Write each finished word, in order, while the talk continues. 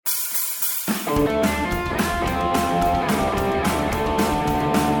Hello,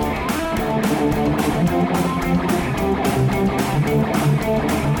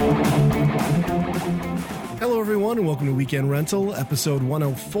 everyone, and welcome to Weekend Rental, episode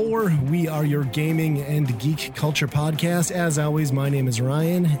 104. We are your gaming and geek culture podcast. As always, my name is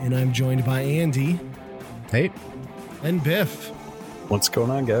Ryan, and I'm joined by Andy. Hey. And Biff. What's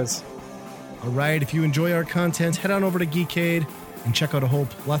going on, guys? All right, if you enjoy our content, head on over to Geekade and check out a whole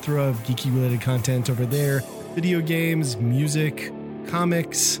plethora of geeky-related content over there. Video games, music,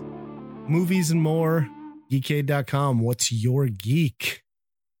 comics, movies, and more. Geekade.com. What's your geek?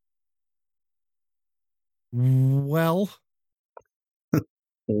 Well, I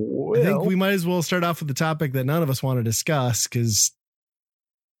think we might as well start off with the topic that none of us want to discuss because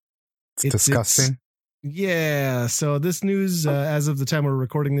it's disgusting. Yeah. So this news, as of the time we're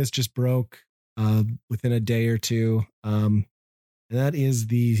recording this, just broke within a day or two. And that is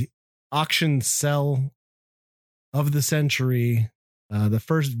the auction sell of the century. The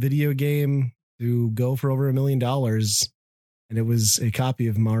first video game to go for over $1 million. And it was a copy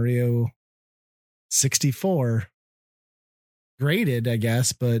of Mario 64, graded, I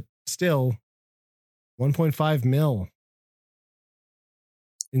guess, but still 1.5 mil.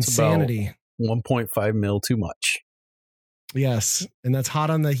 Insanity. 1.5 mil too much. Yes. And that's hot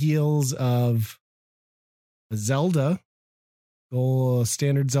on the heels of Zelda,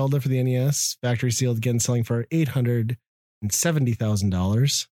 standard Zelda for the NES, factory sealed, again selling for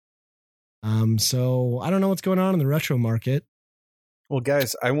 $870,000. So I don't know what's going on in the retro market. Well,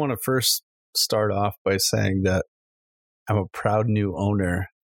 guys, I want to first start off by saying that I'm a proud new owner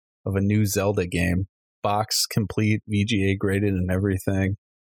of a new Zelda game, box complete, VGA graded and everything.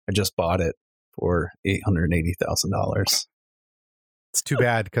 I just bought it for $880,000. It's too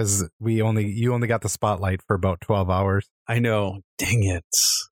bad because you only got the spotlight for about 12 hours. I know. Dang it.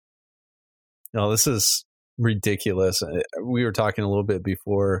 No, this is ridiculous. We were talking a little bit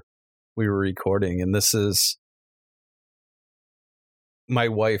before we were recording, and this is... My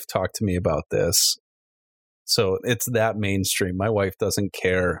wife talked to me about this. So it's that mainstream. My wife doesn't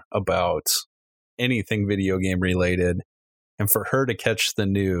care about anything video game related. And for her to catch the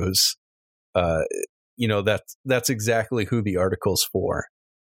news, that's exactly who the article's for.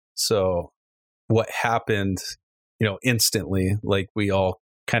 So what happened, instantly, like we all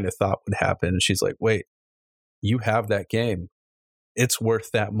kind of thought would happen. She's like, wait, you have that game. It's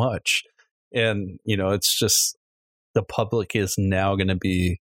worth that much. And, it's just... the public is now going to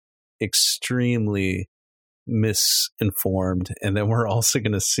be extremely misinformed. And then we're also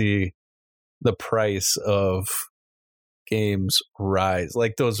going to see the price of games rise.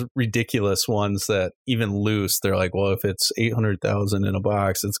 Like those ridiculous ones that even loose, they're like, well, if it's 800,000 in a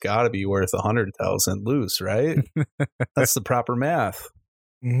box, it's got to be worth 100,000 loose, right? That's the proper math.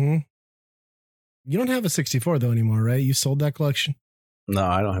 Mm-hmm. You don't have a 64 though anymore, right? You sold that collection? No,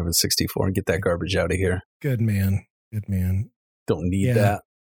 I don't have a 64. Get that garbage out of here. Good man. Good man. Don't need that.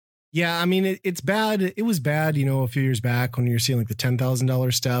 Yeah, I mean, it's bad. It was bad, a few years back when you're seeing like the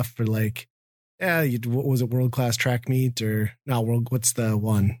 $10,000 stuff for like, what was it, World Class Track Meet or not World? What's the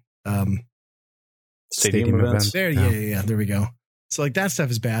one? Stadium events. There, yeah. There we go. So like that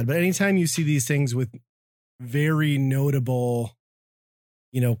stuff is bad. But anytime you see these things with very notable,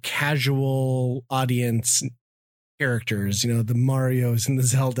 casual audience characters, the Marios and the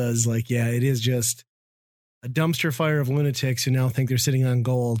Zeldas, like, yeah, it is just a dumpster fire of lunatics who now think they're sitting on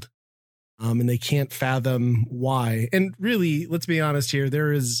gold, and they can't fathom why. And really, let's be honest here,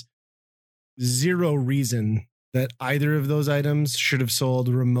 there is zero reason that either of those items should have sold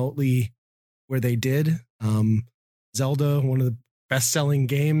remotely where they did. Zelda, one of the best-selling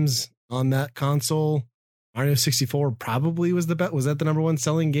games on that console. Mario 64 probably was was that the number one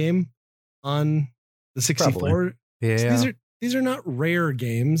selling game on the 64? Probably. Yeah. So these are not rare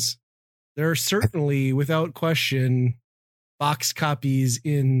games. There are certainly, without question, box copies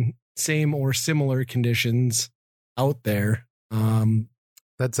in same or similar conditions out there.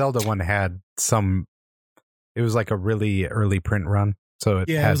 That Zelda one had it was like a really early print run. So it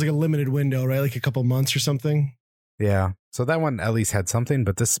was like a limited window, right? Like a couple months or something. Yeah. So that one at least had something,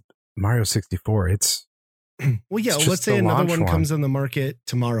 but this Mario 64, it's... Well, yeah, let's say another one comes on the market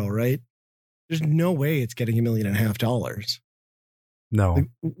tomorrow, right? There's no way it's getting $1.5 million. No. Like,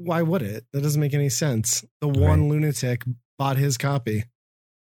 why would it? That doesn't make any sense. The one lunatic bought his copy.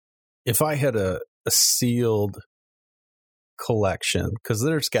 If I had a sealed collection, because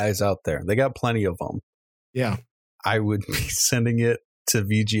there's guys out there, they got plenty of them. Yeah. I would be sending it to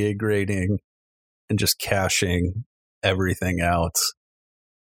VGA grading and just cashing everything out.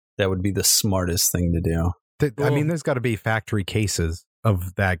 That would be the smartest thing to do. I mean, there's got to be factory cases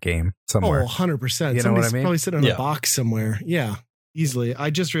of that game somewhere. Oh, 100%. You know what I mean? Probably sitting in a box somewhere. Yeah, easily. I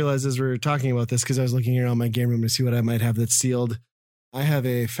just realized as we were talking about this, because I was looking around my game room to see what I might have that's sealed. I have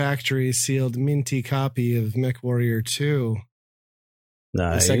a factory sealed minty copy of MechWarrior 2.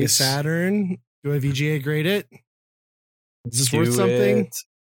 Nice. The Sega Saturn. Do I VGA grade it? Is this worth something?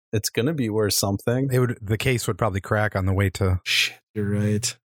 It's going to be worth something. The case would probably crack on the way to. Shit, you're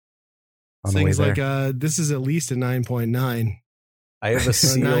right. Things like this is at least a 9.9. I have a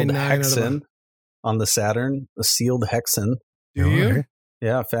sealed Hexen on the Saturn. A sealed Hexen. Do you?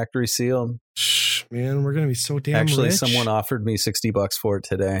 Yeah, factory sealed. Man, we're gonna be so damn Actually, rich. someone offered me $60 for it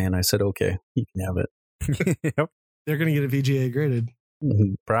today, and I said, "Okay, you can have it." Yep. They're gonna get a VGA graded.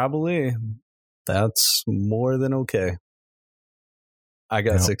 Probably. That's more than okay. I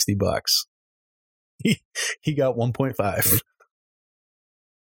got $60. He got 1.5.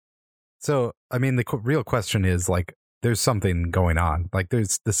 So, I mean, the real question is, like, there's something going on. Like,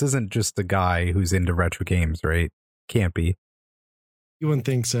 this isn't just a guy who's into retro games, right? Can't be. You wouldn't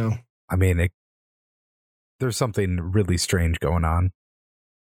think so. I mean, there's something really strange going on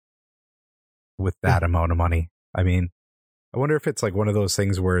with that amount of money. I mean, I wonder if it's like one of those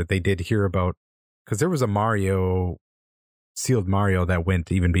things where they did hear about, because there was a sealed Mario that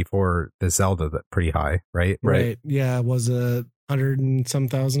went even before the Zelda that pretty high, right? Right. Yeah, it was 100 and some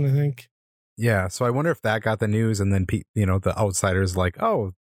thousand, I think. Yeah, so I wonder if that got the news, and then the outsiders like,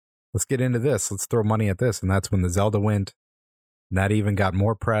 oh, let's get into this, let's throw money at this, and that's when the Zelda went. And that even got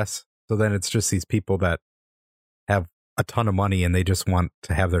more press. So then it's just these people that have a ton of money and they just want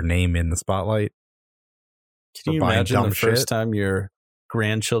to have their name in the spotlight. Can you imagine the first time your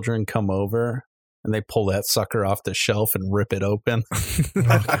grandchildren come over and they pull that sucker off the shelf and rip it open?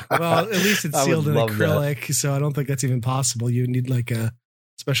 Well, at least it's sealed in acrylic, so I don't think that's even possible. You need like a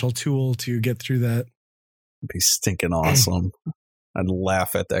special tool to get through that. It'd be stinking awesome. I'd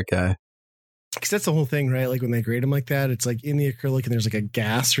laugh at that guy. Because that's the whole thing, right? Like when they grade them like that, it's like in the acrylic and there's like a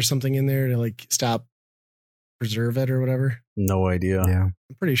gas or something in there to like preserve it or whatever. No idea. Yeah.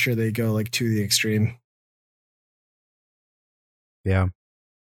 I'm pretty sure they go like to the extreme. Yeah.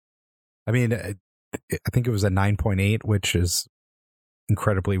 I mean, I think it was a 9.8, which is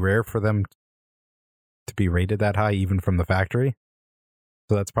incredibly rare for them to be rated that high, even from the factory.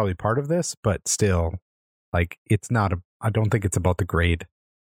 So that's probably part of this, but still, like, I don't think it's about the grade,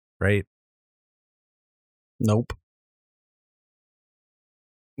 right? Nope.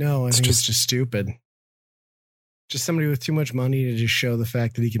 No, I think it's just stupid. Just somebody with too much money to just show the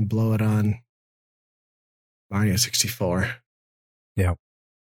fact that he can blow it on Mario 64. Yeah.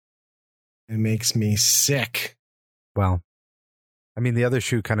 It makes me sick. Well, I mean, the other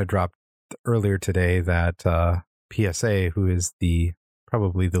shoe kind of dropped earlier today that PSA, who is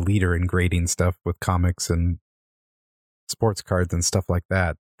probably the leader in grading stuff with comics and sports cards and stuff like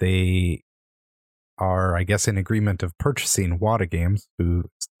that, they are, I guess, in agreement of purchasing Wata Games, who's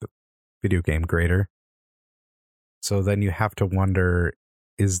the video game grader. So then you have to wonder,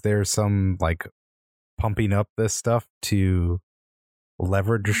 is there some like pumping up this stuff to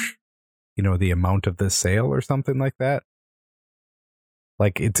leverage, the amount of this sale or something like that?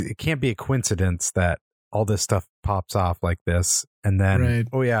 Like it can't be a coincidence that all this stuff pops off like this, and then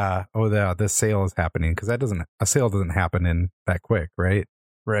this sale is happening, because a sale doesn't happen in that quick, right?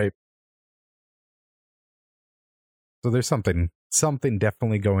 Right. So there's something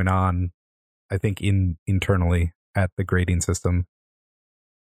definitely going on, I think, internally at the grading system,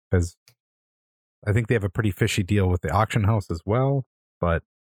 because I think they have a pretty fishy deal with the auction house as well, but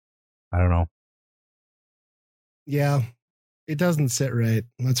I don't know. Yeah, it doesn't sit right.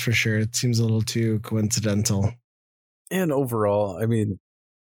 That's for sure. It seems a little too coincidental. And overall, I mean,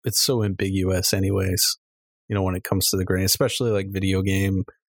 it's so ambiguous anyways, when it comes to the grading, especially like video game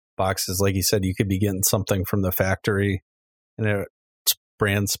boxes. Like you said, you could be getting something from the factory and it's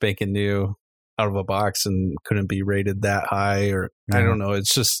brand spanking new out of a box and couldn't be rated that high, or I don't know.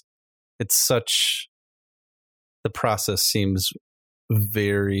 The process seems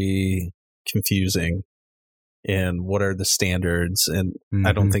very confusing. And what are the standards? And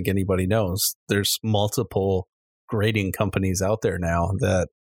I don't think anybody knows. There's multiple grading companies out there now that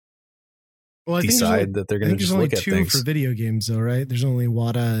decide that they're going to just look at things. There's only 2 for video games, though, right? There's only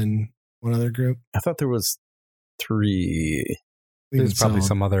Wata and one other group. I thought there was 3. There's probably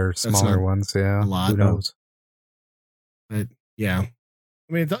some other smaller ones. Yeah, a lot. Who knows? But yeah,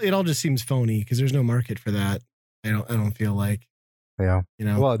 I mean, it all just seems phony because there's no market for that. I don't feel like. Yeah.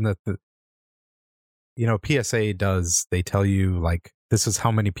 Well, and PSA does. They tell you like this is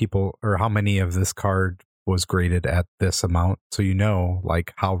how many people or how many of this card was graded at this amount, so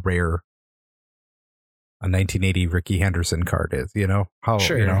like how rare a 1980 Ricky Henderson card is, how,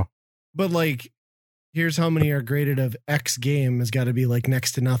 sure. But like, here's how many are graded of X game has got to be like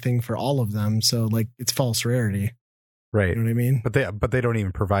next to nothing for all of them. So like it's false rarity. Right. You know what I mean? But they don't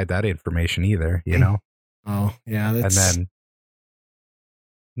even provide that information either, Oh, yeah. And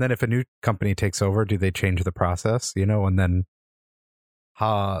then if a new company takes over, do they change the process, and then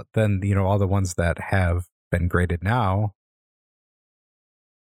all the ones that have been graded now,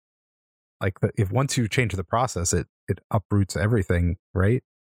 like if once you change the process, it uproots everything, right?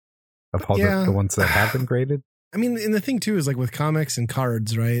 Of all the ones that have been graded. I mean, and the thing too is like with comics and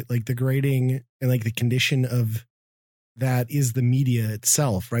cards, right? Like the grading and like the condition of that is the media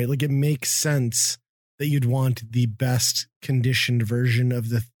itself, right? Like it makes sense that you'd want the best conditioned version of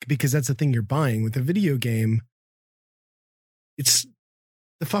because that's the thing you're buying. With a video game, it's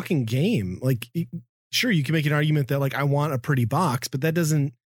the fucking game. Like, sure, you can make an argument that like I want a pretty box, but that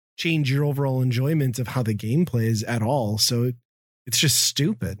doesn't change your overall enjoyment of how the game plays at all. So it's just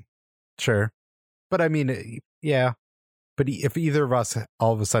stupid. Sure. But I mean, yeah. But if either of us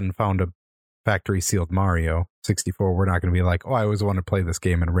all of a sudden found a factory sealed Mario 64, we're not going to be like, oh, I always want to play this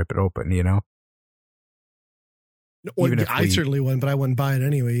game and rip it open, I certainly wouldn't, but I wouldn't buy it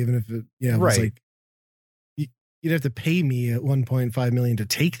anyway, even if it, it was like, you'd have to pay me at $1.5 million to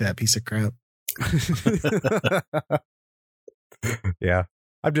take that piece of crap. Yeah.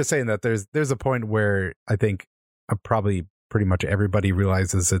 I'm just saying that there's a point where I think probably pretty much everybody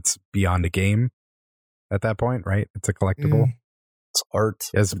realizes it's beyond a game at that point, right? It's a collectible. It's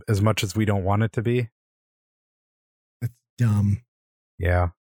art. As much as we don't want it to be. That's dumb. Yeah.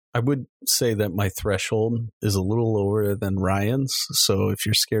 I would say that my threshold is a little lower than Ryan's. So if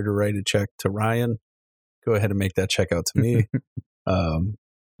you're scared to write a check to Ryan, go ahead and make that check out to me.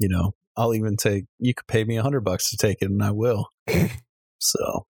 I'll even you could pay me $100 to take it and I will.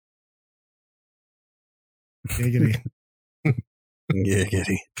 So. Giggity.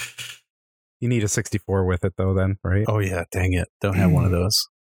 Giggity. You need a 64 with it though then, right? Oh yeah, dang it. Don't have one of those.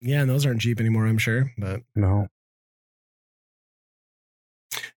 Yeah, and those aren't cheap anymore, I'm sure, but no.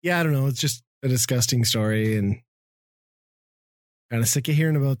 Yeah, I don't know. It's just a disgusting story and kind of sick of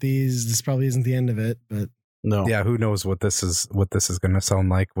hearing about these. This probably isn't the end of it, but no. Yeah, who knows what this is going to sound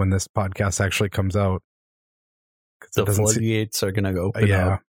like when this podcast actually comes out. The floodgates are going to open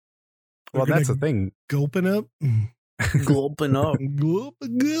up. Well, that's the thing. Gulping up. Gulping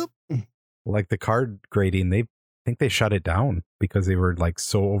up. Like the card grading, I think they shut it down because they were like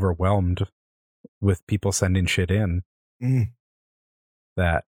so overwhelmed with people sending shit in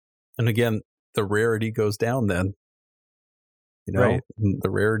that. And again, the rarity goes down then. Right.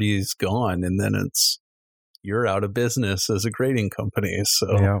 The rarity is gone and then you're out of business as a grading company.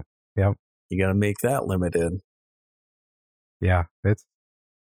 So yeah. You got to make that limited. Yeah.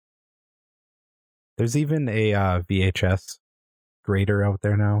 There's even a VHS grader out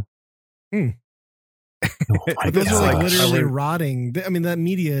there now. Those are like literally rotting. I mean, that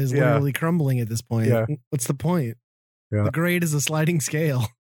media is literally crumbling at this point. Yeah. What's the point? Yeah. The grade is a sliding scale.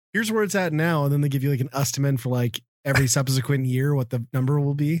 Here's where it's at now, and then they give you like an estimate for like every subsequent year what the number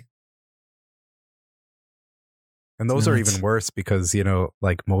will be. And those are even worse because,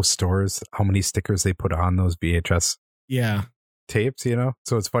 like most stores, how many stickers they put on those VHS tapes,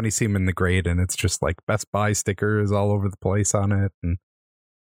 So it's funny seeing them in the grade and it's just like Best Buy stickers all over the place on it. And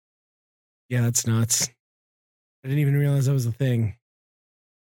yeah, that's nuts. I didn't even realize that was a thing.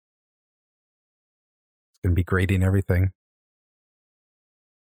 It's going to be grading everything.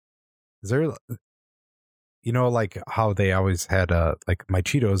 Is there, like how they always had like my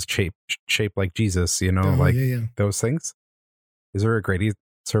Cheetos shaped like Jesus, those things? Is there a grading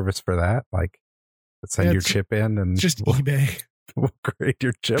service for that? Like send your chip in and just eBay. We'll grade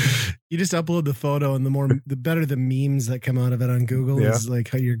your chip. You just upload the photo and the better the memes that come out of it on Google is like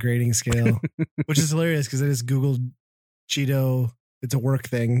how your grading scale, which is hilarious because I just Googled Cheeto. It's a work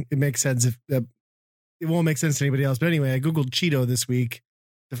thing. It makes sense if it won't make sense to anybody else. But anyway, I Googled Cheeto this week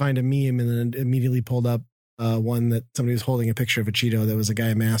to find a meme and then immediately pulled up one that somebody was holding a picture of a Cheeto that was a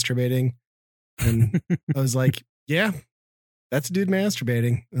guy masturbating. And I was like, yeah, that's a dude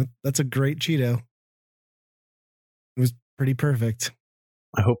masturbating. That's a great Cheeto. It was pretty perfect.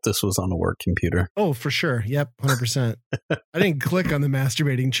 I hope this was on a work computer. Oh, for sure. Yep, 100%. I didn't click on the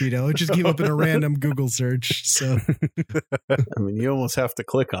masturbating Cheeto. It just came up in a random Google search. So, I mean, you almost have to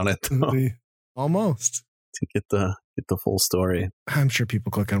click on it, though, almost to get the full story. I'm sure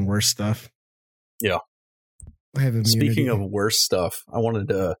people click on worse stuff. Yeah. I have immunity. Speaking of worse stuff, I wanted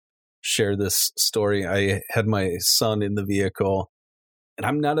to share this story. I had my son in the vehicle, and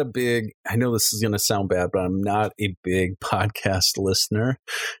I'm not a big, I know this is going to sound bad, but I'm not a big podcast listener.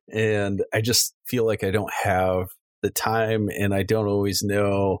 And I just feel like I don't have the time, and I don't always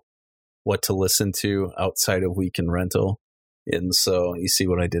know what to listen to outside of Weekend Rental. And so you see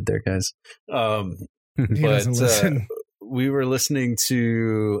what I did there, guys. But we were listening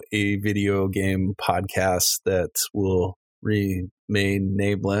to a video game podcast that will remain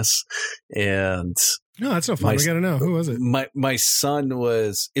nameless. And no, that's no fun. I got to know. Who was it? My son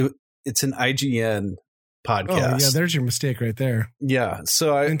was, it's an IGN podcast. Oh, yeah, there's your mistake right there. Yeah.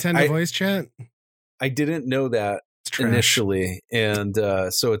 So Nintendo voice chat? I didn't know that initially. And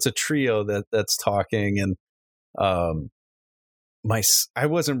so it's a trio that's talking. And I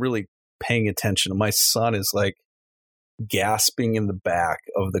wasn't really paying attention. My son is like gasping in the back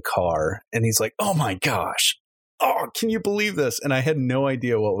of the car. And he's like, oh my gosh. Oh, can you believe this? And I had no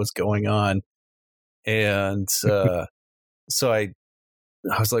idea what was going on. And so I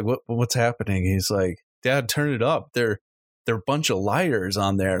was like, what's happening? He's like, Dad, turn it up. They're a bunch of liars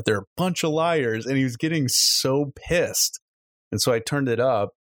on there. They're a bunch of liars. And he was getting so pissed. And so I turned it up.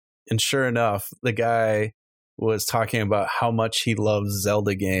 And sure enough, the guy was talking about how much he loves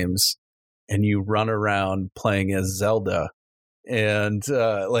Zelda games. And you run around playing as Zelda. And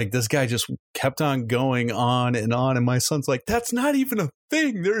like this guy just kept on going on. And my son's like, that's not even a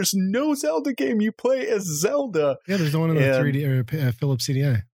thing. There's no Zelda game you play as Zelda. Yeah, there's the one in the 3D or Philips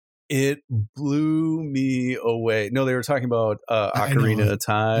CDI. It blew me away. No, they were talking about Ocarina of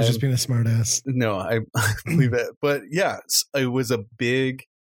Time. He's just being a smartass. No, I believe it. But yeah, it was a big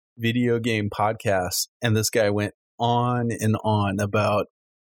video game podcast. And this guy went on and on about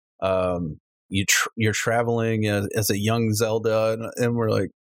you're traveling as a young Zelda, and we're like,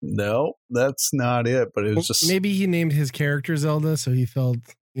 no, that's not it. But it was just maybe he named his character Zelda, so he felt,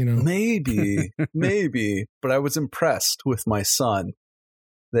 maybe. But I was impressed with my son.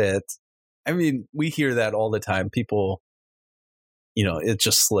 That, I mean, we hear that all the time. People, it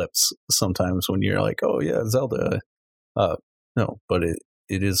just slips sometimes when you're like, oh yeah, Zelda. No, but it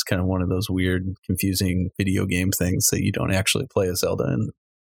is kind of one of those weird, confusing video game things that you don't actually play as Zelda. And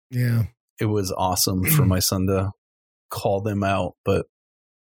yeah. It was awesome for my son to call them out, but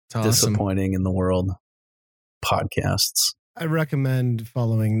disappointing in the world. Podcasts. I recommend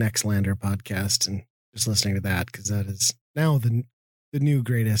following Nextlander podcast and just listening to that, because that is now the new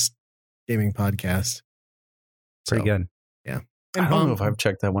greatest gaming podcast. Pretty good. Yeah. And I don't know if I've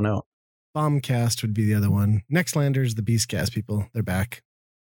checked that one out. Bombcast would be the other one. Nextlander's the Beastcast people. They're back.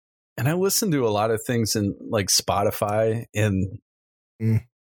 And I listen to a lot of things in like Spotify, and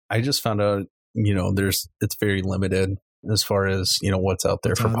I just found out, it's very limited as far as, what's out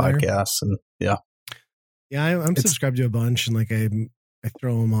there for podcasts. And yeah. Yeah, I'm subscribed to a bunch, and like I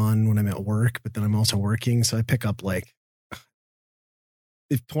throw them on when I'm at work, but then I'm also working. So I pick up like,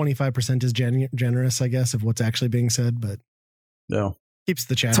 if 25% is generous, I guess, of what's actually being said, but no, keeps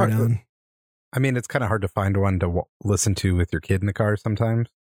the chatter down. I mean, it's kind of hard to find one to listen to with your kid in the car sometimes.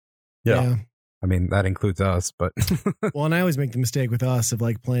 Yeah. I mean, that includes us, but well, and I always make the mistake with us of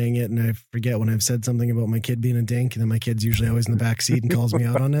like playing it, and I forget when I've said something about my kid being a dink, and then my kid's usually always in the back seat and calls me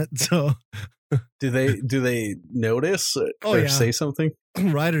out on it. So do they notice or say something?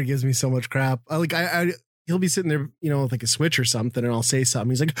 Ryder gives me so much crap. He'll be sitting there, with like a Switch or something, and I'll say something.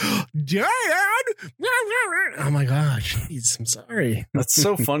 He's like, Dad! Oh my gosh, jeez, I'm sorry. That's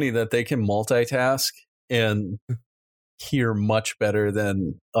so funny that they can multitask and hear much better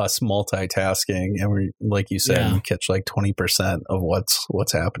than us multitasking. And we, like you said, we catch like 20% of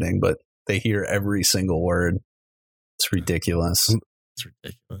what's happening, but they hear every single word. It's ridiculous. It's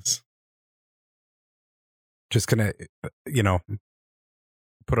ridiculous. Just gonna,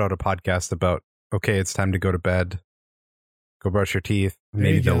 put out a podcast about, okay, it's time to go to bed. Go brush your teeth.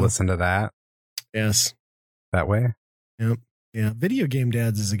 Maybe they'll listen to that. Yes. That way. Yep. Yeah. Video Game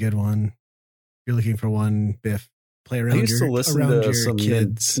Dads is a good one. If you're looking for one, Biff. Play around. I used to listen to some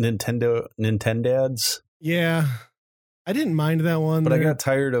kids. Nintendads. Yeah. I didn't mind that one. But I got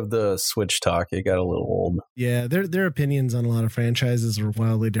tired of the Switch talk. It got a little old. Yeah. Their opinions on a lot of franchises were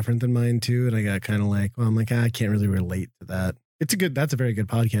wildly different than mine too. And I got kind of like, well, I'm like, I can't really relate to that. That's a very good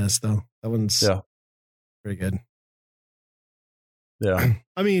podcast though. That one's very good. Yeah.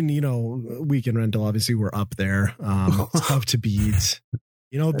 I mean, Weekend Rental, obviously we're up there. Tough to beat.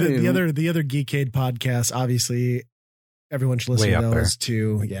 The other Geekade podcasts, obviously everyone should listen to those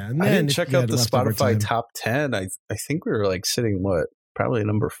too. Yeah. And I didn't check out the Spotify top 10. I think we were like sitting probably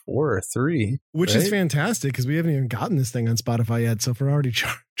number 4 or 3. Which is fantastic because we haven't even gotten this thing on Spotify yet. So if we're already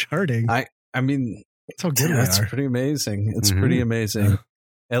charting. I mean, that's how good that's pretty amazing. It's pretty amazing. Yeah.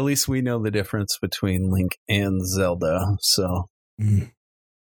 At least we know the difference between Link and Zelda. So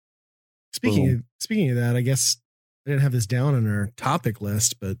Speaking of that, I guess I didn't have this down on our topic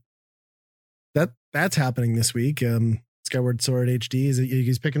list, but that's happening this week. Skyward Sword HD. Is it you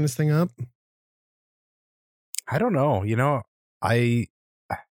guys picking this thing up? I don't know. I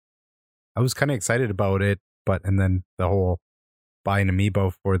was kind of excited about it, and then the whole buying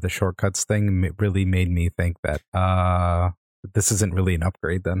amiibo for the shortcuts thing really made me think that this isn't really an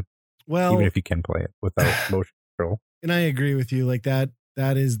upgrade then. Well, even if you can play it without motion control. And I agree with you. Like that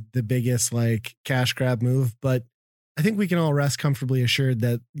is the biggest like cash grab move, but I think we can all rest comfortably assured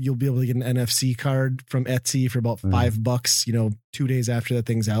that you'll be able to get an NFC card from Etsy for about $5, 2 days after that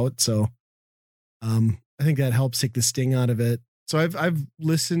thing's out. So I think that helps take the sting out of it. So I've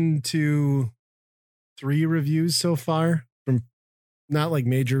listened to 3 reviews so far from not like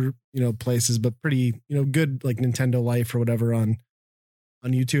major, places, but pretty, good like Nintendo Life or whatever on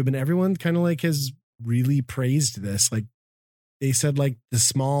YouTube, and everyone kind of like has really praised this. Like they said, like the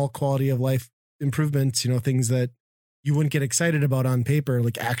small quality of life improvements, things that you wouldn't get excited about on paper,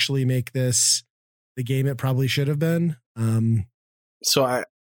 like actually make this the game it probably should have been. So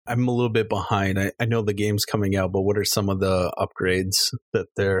I'm a little bit behind. I know the game's coming out, but what are some of the upgrades that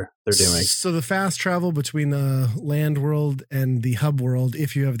they're doing? So the fast travel between the land world and the hub world,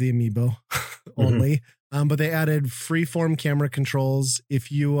 if you have the amiibo only. But they added freeform camera controls.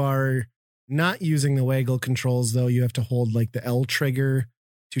 If you are not using the waggle controls, though, you have to hold like the L trigger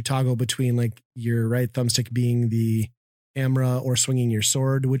to toggle between like your right thumbstick being the camera or swinging your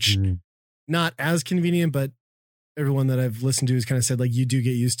sword, which not as convenient, but everyone that I've listened to has kind of said like you do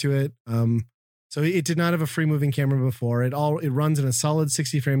get used to it. So it did not have a free moving camera before. It runs in a solid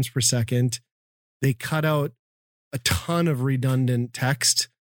 60 frames per second. They cut out a ton of redundant text.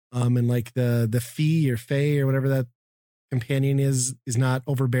 And like the fee or fey or whatever that companion is not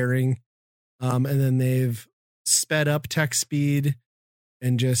overbearing. And then they've sped up text speed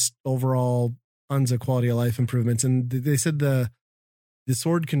and just overall tons of quality of life improvements. And they said the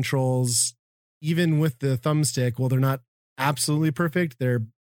sword controls, even with the thumbstick, well, they're not absolutely perfect. They're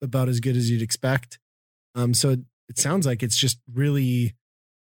about as good as you'd expect. So it sounds like it's just really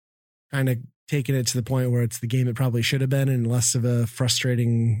kind of taking it to the point where it's the game it probably should have been and less of a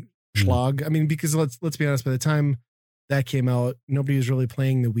frustrating slog. I mean, because let's be honest, by the time that came out, nobody was really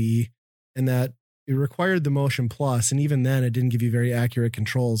playing the Wii, and that it required the Motion Plus, and even then it didn't give you very accurate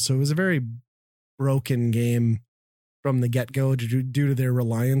controls. So it was a very broken game from the get-go due to their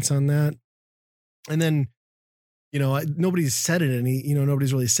reliance on that. And then, nobody's said it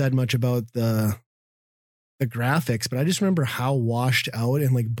nobody's really said much about the graphics, but I just remember how washed out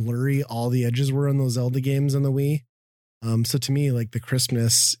and like blurry all the edges were on those Zelda games on the Wii. So to me, like the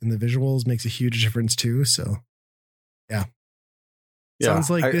crispness in the visuals makes a huge difference too. So yeah. Sounds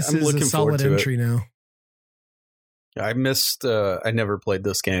like this is a solid entry now. I never played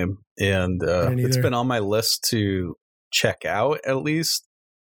this game, and it's been on my list to check out at least.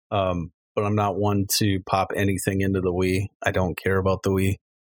 But I'm not one to pop anything into the Wii. I don't care about the Wii,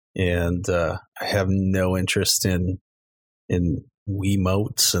 and I have no interest in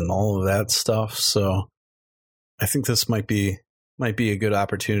Wiimotes and all of that stuff. So I think this might be a good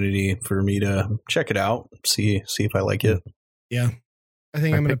opportunity for me to check it out, see if I like it. Yeah. I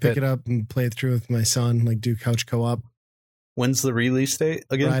think I'm going to pick it up and play it through with my son, like do couch co-op. When's the release date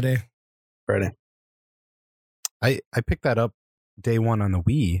again? Friday. I picked that up day one on the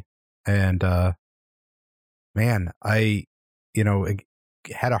Wii, and man, I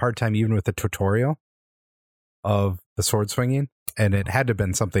had a hard time even with the tutorial of the sword swinging, and it had to have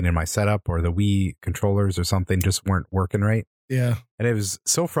been something in my setup or the Wii controllers or something just weren't working right. Yeah. And it was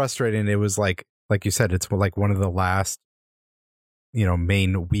so frustrating. It was like you said, it's like one of the last,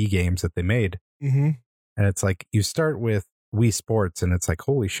 main Wii games that they made. Mm-hmm. And it's like you start with Wii Sports and it's like,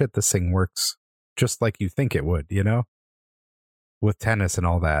 holy shit, this thing works just like you think it would, with tennis and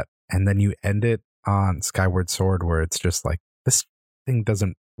all that. And then you end it on Skyward Sword where it's just like, this thing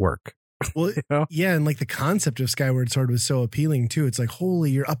doesn't work. Well, yeah, and like the concept of Skyward Sword was so appealing too. It's like,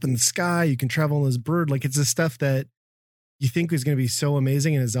 holy, you're up in the sky, you can travel on this bird. Like it's the stuff that you think was going to be so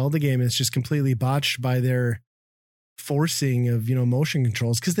amazing in a Zelda game. And it's just completely botched by their forcing of, motion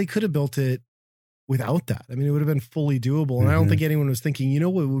controls, because they could have built it without that. I mean, it would have been fully doable. And I don't think anyone was thinking,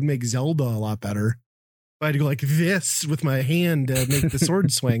 what would make Zelda a lot better? If I had to go like this with my hand to make the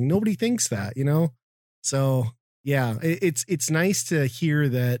sword swing. Nobody thinks that, So yeah, it's nice to hear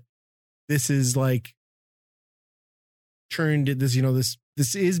that this is like turned this,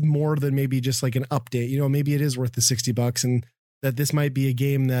 this is more than maybe just like an update. Maybe it is worth the $60, and that this might be a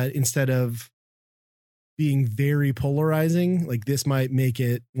game that instead of being very polarizing, like this might make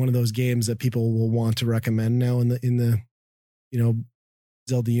it one of those games that people will want to recommend now in the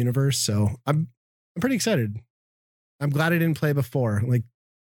Zelda universe. So I'm pretty excited. I'm glad I didn't play before. Like,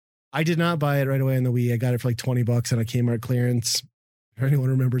 I did not buy it right away on the Wii. I got it for like $20 on a Kmart clearance. If anyone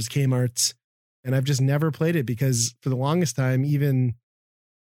remembers Kmart's. And I've just never played it because for the longest time, even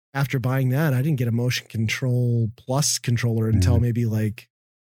after buying that, I didn't get a Motion Control Plus controller until maybe like,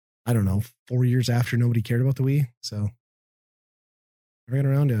 I don't know, 4 years after nobody cared about the Wii. So I ran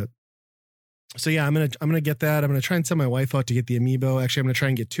around it. So yeah, I'm gonna get that. I'm gonna try and send my wife out to get the Amiibo. Actually, I'm gonna try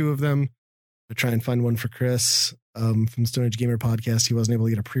and get 2 of them. To try and find one for Chris from Stone Age Gamer Podcast. He wasn't able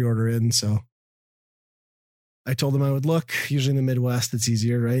to get a pre-order in, so I told him I would look. Usually in the Midwest, it's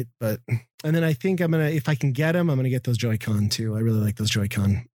easier, right? And then I think if I can get them, I'm gonna get those Joy-Con too. I really like those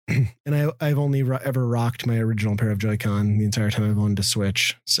Joy-Con, and I've only ever rocked my original pair of Joy-Con the entire time I've owned a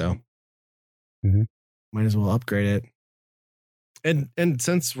Switch, so might as well upgrade it. And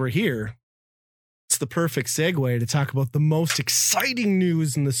since we're here, it's the perfect segue to talk about the most exciting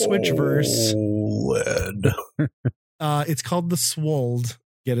news in the Switchverse. OLED. It's called the Swold.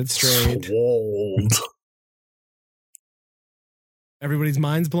 Get it straight. Swold. Everybody's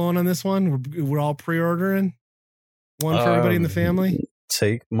mind's blown on this one. We're all pre-ordering one for everybody in the family.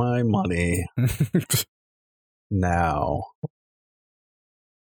 Take my money now.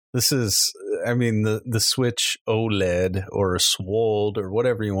 This is, I mean, the Switch OLED or Swold or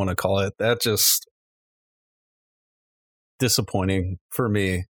whatever you want to call it. That just disappointing for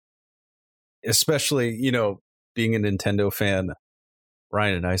me, especially, being a Nintendo fan.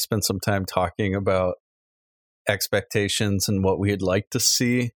 Ryan and I spent some time talking about expectations and what we'd like to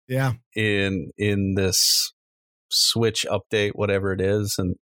see in this Switch update, whatever it is.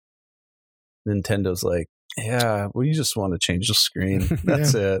 And Nintendo's like, yeah, we just want to change the screen.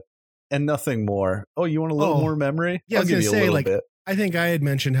 That's it. And nothing more. Oh, you want a little more memory? Yeah, I'll give you a little bit. I think I had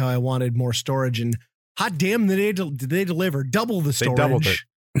mentioned how I wanted more storage, and hot damn, did they deliver double the storage? They doubled it.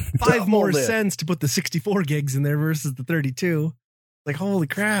 5 more cents to put the 64 gigs in there versus the 32. Like, holy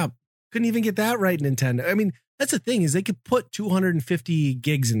crap. Couldn't even get that right, Nintendo. I mean, that's the thing, is they could put 250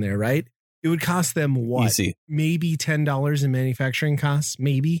 gigs in there, right? It would cost them what? Easy. Maybe $10 in manufacturing costs?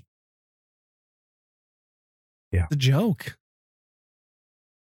 Maybe. Yeah. It's a joke.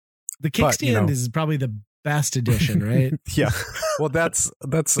 The kickstand is probably the best edition, right? Yeah. Well, that's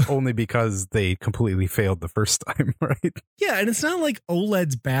only because they completely failed the first time, right? Yeah, and it's not like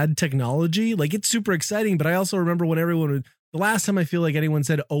OLED's bad technology. Like, it's super exciting, but I also remember when the last time I feel like anyone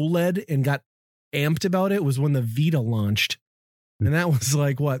said OLED and got amped about it was when the Vita launched. And that was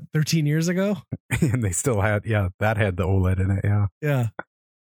like, what, 13 years ago? And they still had, that had the OLED in it, yeah. Yeah.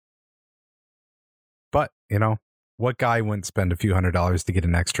 But, what guy wouldn't spend a few $100s to get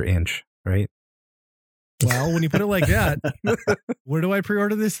an extra inch, right? Well, when you put it like that, where do I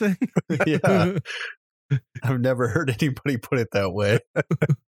pre-order this thing? Yeah. I've never heard anybody put it that way.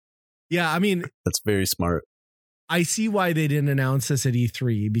 Yeah, I mean, that's very smart. I see why they didn't announce this at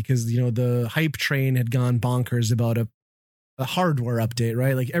E3 because, the hype train had gone bonkers about a hardware update,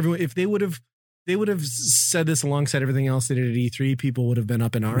 right? Like everyone, if they would have said this alongside everything else they did at E3, people would have been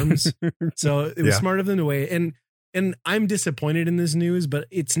up in arms. So it was smart of them to wait. And I'm disappointed in this news, but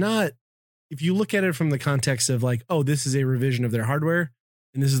it's not, if you look at it from the context of like, oh, this is a revision of their hardware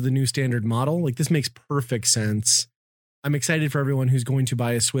and this is the new standard model, like this makes perfect sense. I'm excited for everyone who's going to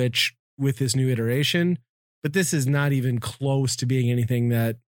buy a Switch with this new iteration, but this is not even close to being anything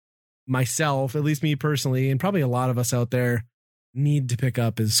that myself, at least me personally, and probably a lot of us out there need to pick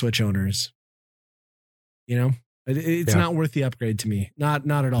up as Switch owners. It's not worth the upgrade to me. Not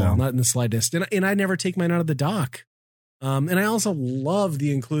at all. No. Not in the slightest. And I never take mine out of the dock. And I also love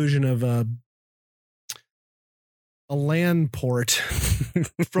the inclusion of a LAN port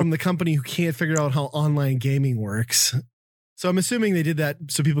from the company who can't figure out how online gaming works. So I'm assuming they did that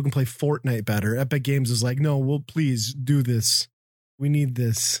so people can play Fortnite better. Epic Games was like, no, well, please do this. We need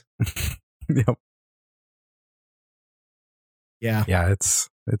this. Yep. Yeah. Yeah,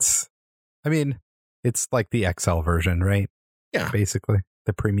 it's like the XL version, right? Yeah. Basically,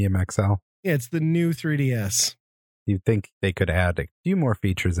 the premium XL. Yeah, it's the new 3DS. You'd think they could add a few more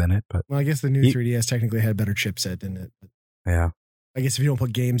features in it, but... Well, I guess the new 3DS technically had better chipset, didn't it? But yeah. I guess if you don't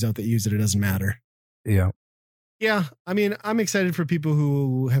put games out that use it, it doesn't matter. Yeah. Yeah, I mean, I'm excited for people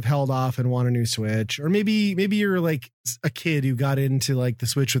who have held off and want a new Switch. Or maybe you're like a kid who got into like the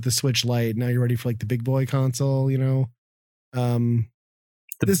Switch with the Switch Lite. Now you're ready for like the big boy console, Big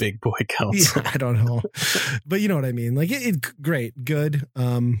boy console. Yeah, I don't know. But you know what I mean? Like it great, good.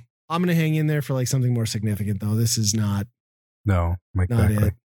 I'm going to hang in there for like something more significant though. This is not. No,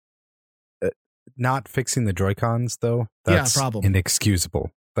 exactly. Not fixing the Joy-Cons though. That's problem.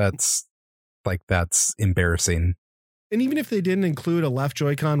 Inexcusable. That's embarrassing. And even if they didn't include a left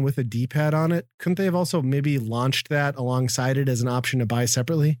Joy-Con with a D-pad on it, couldn't they have also maybe launched that alongside it as an option to buy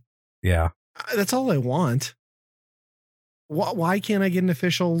separately? Yeah. That's all I want. Why can't I get an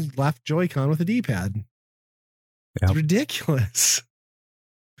official left Joy-Con with a D-pad? Yep. It's ridiculous.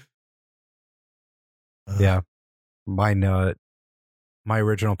 Yeah. Mine, my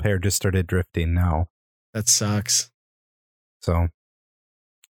original pair just started drifting now. That sucks. So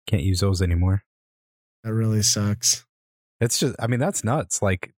can't use those anymore. That really sucks. It's just, I mean, that's nuts.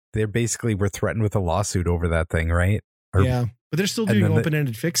 Like they basically were threatened with a lawsuit over that thing, right? Yeah. But they're still doing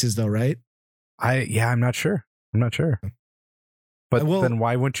open-ended fixes though, right? I'm not sure. But then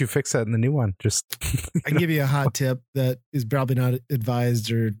why wouldn't you fix that in the new one? Just I can give you a hot tip that is probably not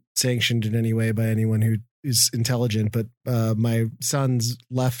advised or sanctioned in any way by anyone who is intelligent, but my son's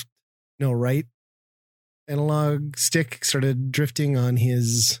right analog stick started drifting on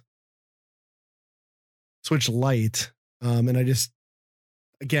his Switch Lite. And I just,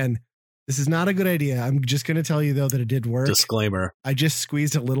 again, this is not a good idea. I'm just going to tell you though that it did work. Disclaimer. I just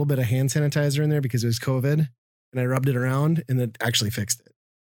squeezed a little bit of hand sanitizer in there because it was COVID and I rubbed it around and it actually fixed it.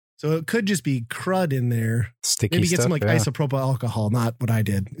 So it could just be crud in there. Sticky Maybe get stuff, some isopropyl alcohol. Not what I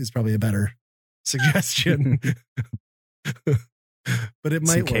did is probably a better suggestion. But it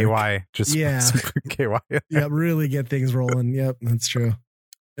might some work. KY. Just some KY. Yeah, really get things rolling. Yep, that's true.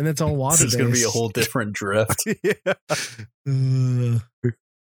 And that's all water. This is going to be a whole different drift.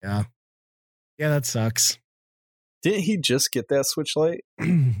 Yeah, that sucks. Didn't he just get that Switch Lite?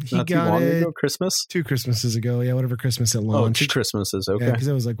 He Not got too long it ago, Christmas? 2 Christmases ago. Yeah, whatever Christmas it launched. 2 Christmases. Okay. Yeah, because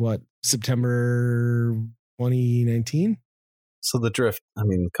it was like, September 2019? So the drift, I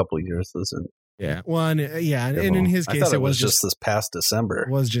mean, a couple of years isn't. Yeah. Well, and in his case, I thought it was just this past December.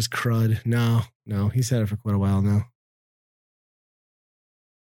 It was just crud. No. He's had it for quite a while now.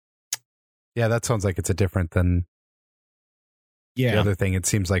 Yeah, that sounds like it's a different than the other thing. It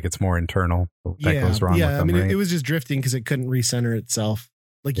seems like it's more internal. That goes wrong with them, I mean, right? it was just drifting because it couldn't recenter itself.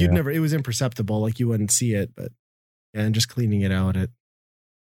 Like you'd never, it was imperceptible. Like you wouldn't see it, but and just cleaning it out, it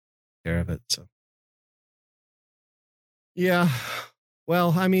took care of it. So yeah,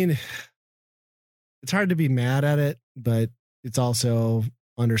 well, I mean, it's hard to be mad at it, but it's also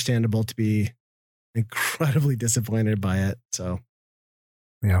understandable to be incredibly disappointed by it. So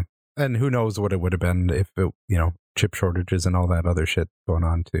yeah. And who knows what it would have been if it, chip shortages and all that other shit going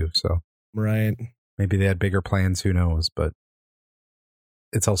on too. So right. Maybe they had bigger plans, who knows, but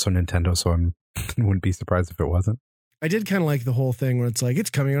it's also Nintendo, so I wouldn't be surprised if it wasn't. I did kind of like the whole thing where it's like, it's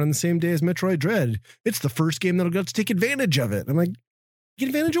coming out on the same day as Metroid Dread. It's the first game that'll get to take advantage of it. I'm like, get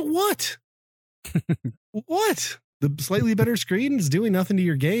advantage of what? What? The slightly better screen is doing nothing to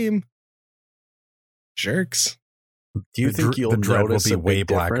your game. Jerks. Do you think you'll notice a way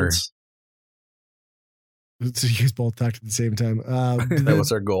blacker? So you guys both talked at the same time. That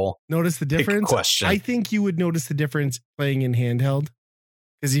was our goal. Notice the difference? Question. I think you would notice the difference playing in handheld.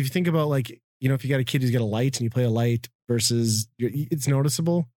 Because if you think about if you got a kid who's got a light and you play a light versus it's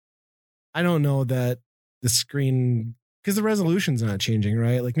noticeable. I don't know that the screen, because the resolution's not changing,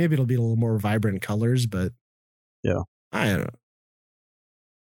 right? Like maybe it'll be a little more vibrant colors, but yeah, I don't know.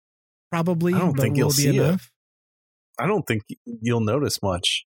 Probably. I don't think you'll see enough. I don't think you'll notice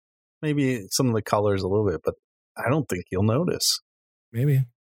much. Maybe some of the colors a little bit, but I don't think you'll notice. Maybe.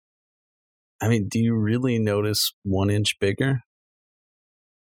 I mean, do you really notice 1 inch bigger?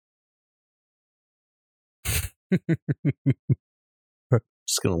 Just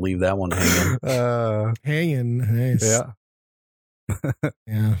going to leave that one hanging. Hanging. Nice. Yeah.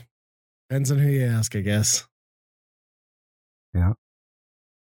 Yeah. Depends on who you ask, I guess. Yeah.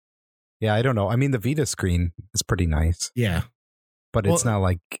 Yeah, I don't know. I mean, the Vita screen is pretty nice. Yeah. But it's not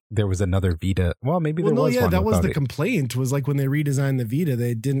like there was another Vita. Well, maybe there was one. That was the complaint, was like when they redesigned the Vita,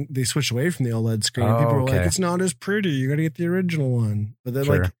 they switched away from the OLED screen. People were like, it's not as pretty. You got to get the original one. But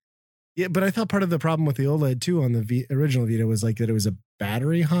then but I thought part of the problem with the OLED too on the original Vita was like that it was a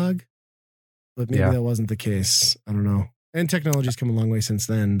battery hog. But maybe that wasn't the case. I don't know. And technology's come a long way since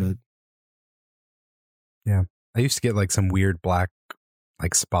then, but. Yeah. I used to get like some weird black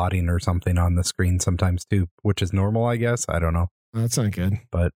like spotting or something on the screen sometimes too, which is normal, I guess. I don't know. Well, that's not good.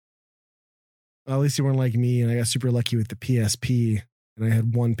 But at least you weren't like me, and I got super lucky with the PSP, and I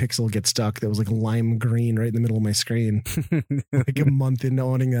had 1 pixel get stuck that was like lime green right in the middle of my screen. Like a month into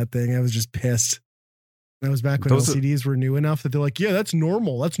owning that thing, I was just pissed. That was back when LCDs were new enough that they're like, yeah, that's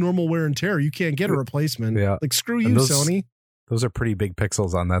normal. That's normal wear and tear. You can't get a replacement. Yeah. Like, screw you, Sony. Those are pretty big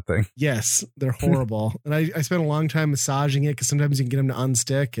pixels on that thing. Yes, they're horrible. And I spent a long time massaging it because sometimes you can get them to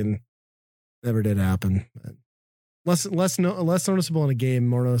unstick, and never did happen. But less noticeable in a game,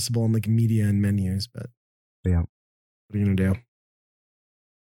 more noticeable in like media and menus. But yeah. What are you going to do?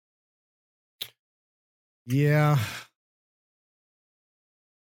 Yeah.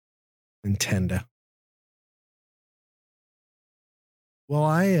 Nintendo. Well,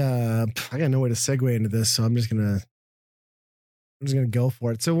 I got no way to segue into this, so I'm just gonna go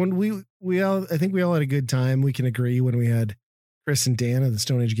for it. So when I think we all had a good time. We can agree when we had Chris and Dan of the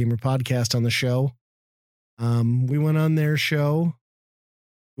Stone Age Gamer podcast on the show. We went on their show.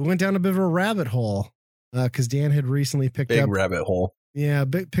 We went down a bit of a rabbit hole because Dan had recently picked up big rabbit hole. Yeah,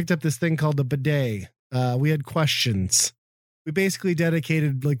 picked up this thing called the bidet. We had questions. We basically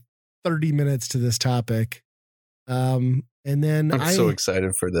dedicated like 30 minutes to this topic. And then I'm so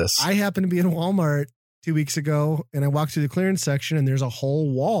excited for this. I happened to be in Walmart 2 weeks ago and I walked through the clearance section and there's a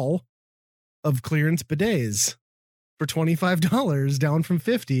whole wall of clearance bidets for $25 down from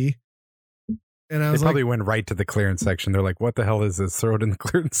 $50. And I was probably went right to the clearance section. They're like, what the hell is this? Throw it in the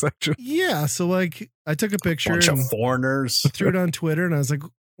clearance section. Yeah. So like I took a picture. Bunch of foreigners. Threw it on Twitter and I was like,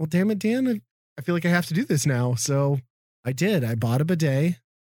 well, damn it, Dan, I feel like I have to do this now. So I did. I bought a bidet.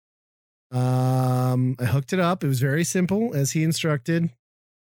 I hooked it up. It was very simple as he instructed.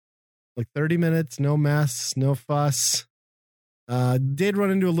 Like 30 minutes, no mess, no fuss. Did run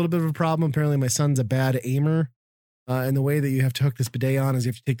into a little bit of a problem. Apparently my son's a bad aimer. And the way that you have to hook this bidet on is you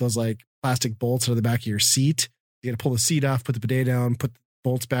have to take those like plastic bolts out of the back of your seat. You got to pull the seat off, put the bidet down, put the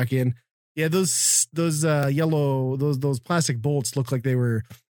bolts back in. Yeah, those yellow, those plastic bolts look like they were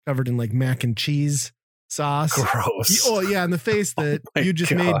covered in like mac and cheese sauce. Gross. Oh yeah, in the face that you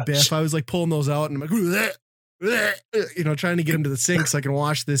just made, Biff. I was like pulling those out and I'm like, bleh, bleh, trying to get them to the sink so I can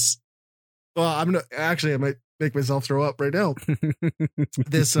wash this. Well, I might make myself throw up right now.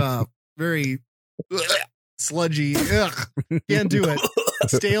 This very sludgy, can't do it.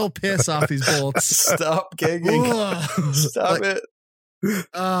 Stale piss off these bolts. Stop gagging. Stop it.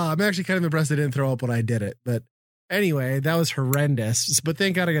 I'm actually kind of impressed I didn't throw up when I did it, but anyway, that was horrendous. But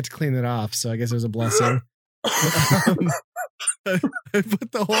thank God I got to clean it off, so I guess it was a blessing. I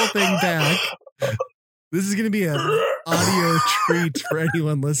put the whole thing back. This is going to be an audio treat for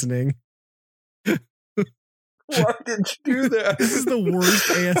anyone listening. Why did you do that? This is the worst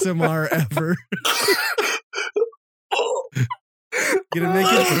ASMR ever. You gonna make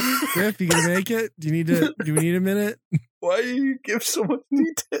it, Griff? You gonna make it? Do we need a minute? Why do you give so much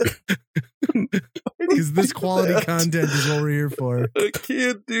detail? Because this quality content is what we're here for. I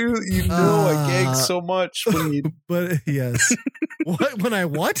can't do. I gag so much when you. But yes, what? When I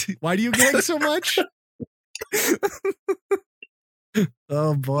what? Why do you gag so much?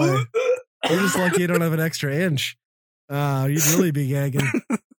 Oh boy, you're just lucky you don't have an extra inch. You'd really be gagging.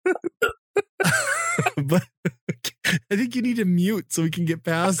 But I think you need to mute so we can get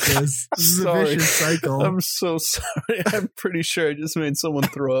past this. This is a vicious cycle. I'm so sorry. I'm pretty sure I just made someone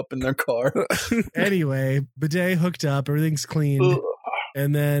throw up in their car. Anyway, bidet hooked up, everything's cleaned.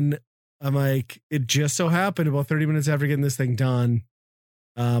 And then I'm like, it just so happened about 30 minutes after getting this thing done,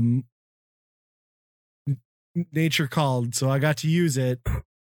 nature called, so I got to use it.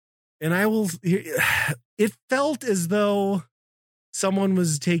 And it felt as though someone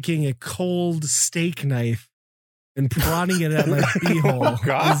was taking a cold steak knife and prodding it at my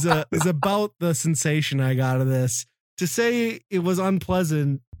beehole. Is about the sensation I got of this. To say it was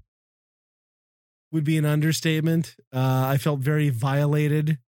unpleasant would be an understatement. I felt very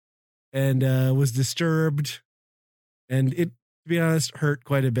violated and was disturbed, and it, to be honest, hurt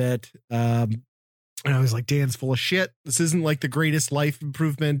quite a bit. And I was like, Dan's full of shit. This isn't like the greatest life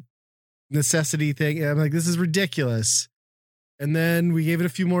improvement necessity thing. I'm like, this is ridiculous. And then we gave it a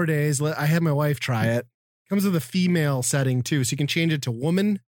few more days. I had my wife try it. It comes with a female setting too, so you can change it to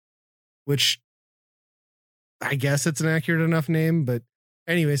woman, which I guess it's an accurate enough name. But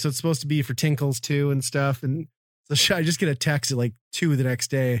anyway, so it's supposed to be for tinkles too and stuff. And so I just get a text at like 2 the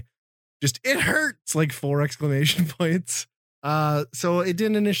next day. Just, it hurts, like 4 exclamation points. So it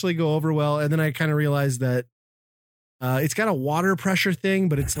didn't initially go over well. And then I kind of realized that it's got a water pressure thing,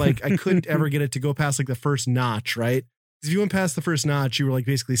 but it's like I couldn't ever get it to go past like the first notch, right? Because if you went past the first notch, you were like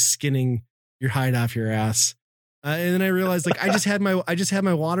basically skinning your hide off your ass. And then I realized like I just had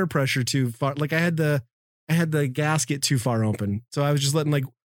my water pressure too far. Like I had the gasket too far open. So I was just letting, like,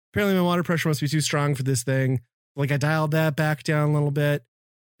 apparently my water pressure must be too strong for this thing. Like I dialed that back down a little bit.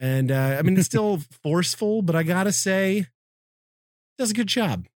 And I mean, it's still forceful, but I gotta say, it does a good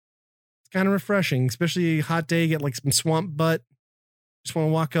job. It's kind of refreshing, especially a hot day, get like some swamp butt. Just want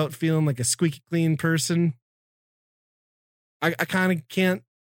to walk out feeling like a squeaky clean person. I kind of can't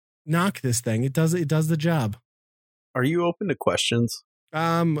knock this thing. It does the job. Are you open to questions?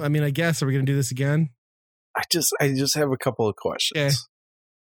 I mean, I guess, are we going to do this again? I just have a couple of questions. Okay.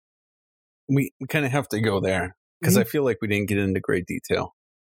 We kind of have to go there. because I feel like we didn't get into great detail.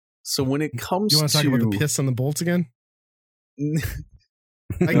 So when it comes to... You want to talk about the piss on the bolts again?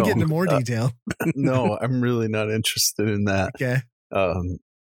 I can get into more detail. No, I'm really not interested in that. Okay.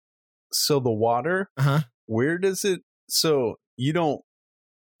 So the water, where does it... So you don't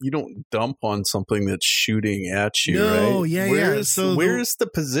dump on something that's shooting at you, right? Yeah. So where's the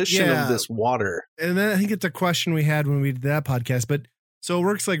position of this water? And then I think it's a question we had when we did that podcast, but so it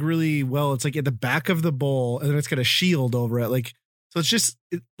works like really well. It's like at the back of the bowl, and then it's got a shield over it. Like, so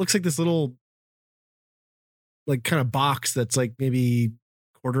it looks like this little, like kind of box that's like maybe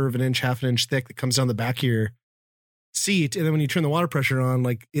quarter of an inch, half an inch thick that comes down the back of your seat. And then when you turn the water pressure on,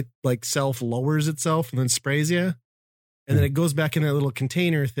 like it like self lowers itself and then sprays you. And then it goes back in that little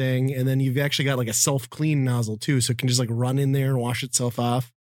container thing. And then you've actually got like a self clean nozzle too. So it can just like run in there and wash itself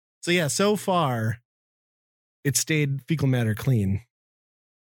off. So yeah, so far it stayed fecal matter clean.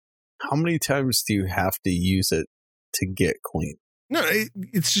 How many times do you have to use it to get clean? No,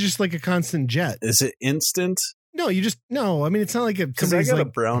 it's just like a constant jet. Is it instant? No, I mean, it's not like because I got a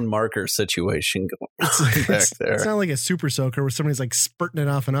brown marker situation going back there. It's not like a super soaker where somebody's like spurting it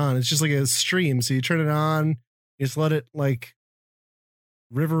off and on. It's just like a stream. So you turn it on, you just let it like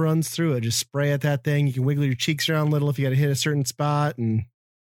river runs through it. Just spray at that thing. You can wiggle your cheeks around a little if you got to hit a certain spot. And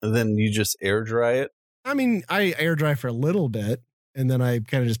then you just air dry it? I mean, I air dry for a little bit. And then I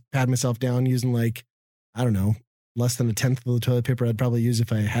kind of just pat myself down using like, I don't know, less than 1/10 of the toilet paper I'd probably use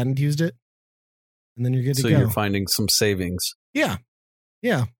if I hadn't used it. And then you're good to go. So you're finding some savings. Yeah.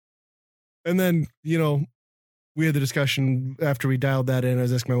 Yeah. And then, we had the discussion after we dialed that in. I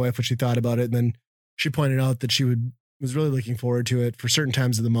was asking my wife what she thought about it. And then she pointed out that she was really looking forward to it for certain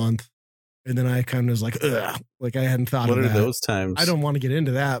times of the month. And then I kind of was like, ugh, like I hadn't thought of that. What are those times? I don't want to get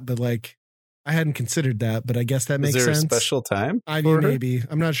into that, but like I hadn't considered that, but I guess that makes sense. Is there a special time? I mean, maybe.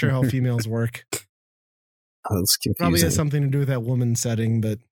 I'm not sure how females work. Oh, that's confusing. Probably has something to do with that woman setting,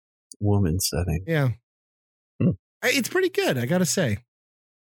 but. Woman setting. Yeah. It's pretty good, I gotta say.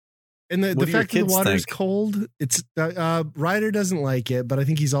 And the fact that the water's cold, it's Ryder doesn't like it, but I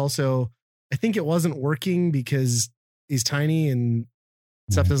think I think it wasn't working because he's tiny and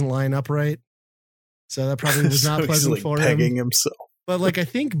stuff doesn't line up right. So that probably was not pleasant for him. Pegging himself. But like I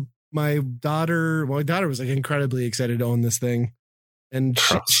think my daughter was like incredibly excited to own this thing. And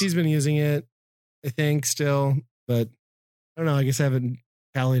she's been using it, I think, still. But I don't know, I guess I haven't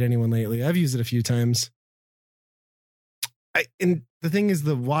tallied anyone lately. I've used it a few times. And the thing is,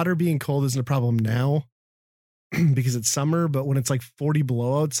 the water being cold isn't a problem now because it's summer, but when it's like 40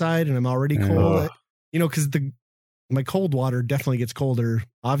 below outside and I'm already cold, because my cold water definitely gets colder,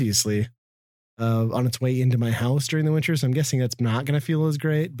 obviously, on its way into my house during the winter. So I'm guessing that's not going to feel as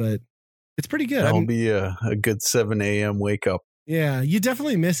great, but it's pretty good. That'll be a good 7 a.m. wake up. Yeah, you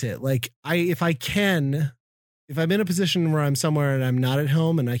definitely miss it. Like if I'm in a position where I'm somewhere and I'm not at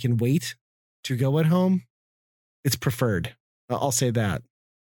home and I can wait to go at home, it's preferred. I'll say that.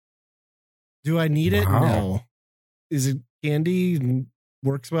 Do I need it? No. Is it handy and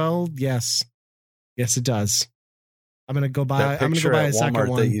works well? Yes. Yes, it does. I'm going to go buy a second Walmart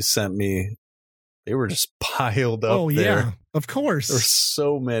one that you sent me. They were just piled up. Oh, there. Yeah. Of course. There's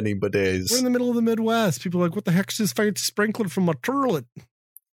so many bidets. We're in the middle of the Midwest. People are like, what the heck is this fancy sprinkler from a turlet?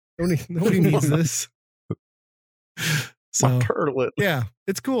 Nobody needs this. So, turtlet. Yeah,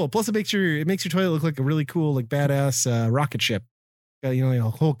 it's cool. Plus, it makes your toilet look like a really cool, like badass rocket ship. Got a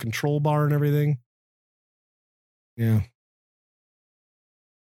whole control bar and everything. Yeah.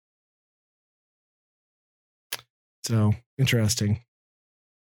 So interesting.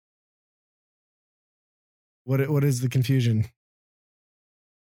 What is the confusion?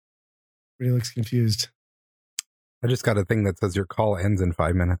 Everybody looks confused. I just got a thing that says your call ends in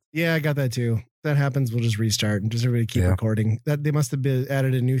 5 minutes. Yeah, I got that too. If that happens, we'll just restart and just everybody keep recording. That they must have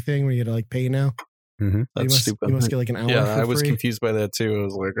added a new thing where you gotta like pay now. Mm-hmm. That's stupid. You must get like an hour. Yeah, I was confused by that too. I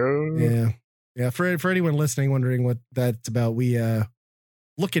was like, oh. Yeah. For anyone listening, wondering what that's about, we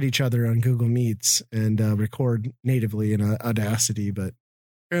look at each other on Google Meets and record natively in Audacity. But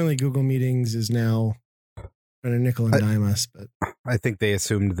apparently, Google Meetings is now trying to nickel and dime us. But I think they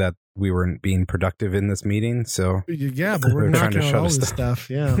assumed that we weren't being productive in this meeting. So yeah, but we're knocking out all this stuff.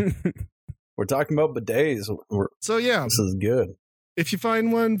 Yeah, we're talking about bidets. This is good. If you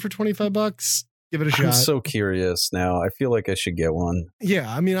find one for $25, give it a shot. I'm so curious now. I feel like I should get one.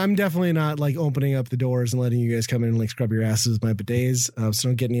 Yeah, I mean, I'm definitely not like opening up the doors and letting you guys come in and like scrub your asses with my bidets. So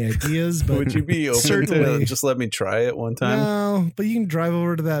don't get any ideas. But would you be open to just let me try it one time? No, but you can drive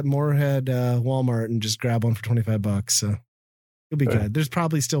over to that Moorhead Walmart and just grab one for $25. So you'll be good. There's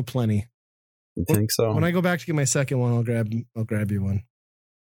probably still plenty. You think so? When I go back to get my second one, I'll grab you one.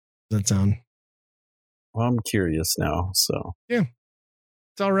 Does that sound? Well, I'm curious now. So yeah,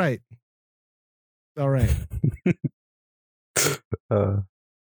 it's all right. All right.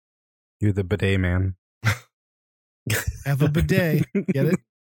 You're the bidet man. Have a bidet. Get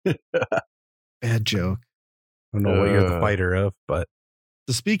it? Bad joke. I don't know what you're the fighter of, but.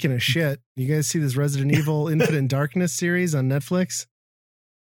 So speaking of shit, you guys see this Resident Evil Infinite Darkness series on Netflix?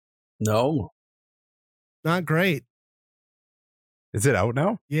 No. Not great. Is it out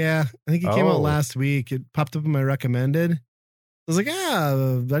now? Yeah, I think it came out last week. It popped up in my recommended. I was like, I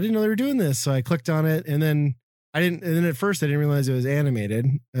didn't know they were doing this. So I clicked on it, and then at first I didn't realize it was animated.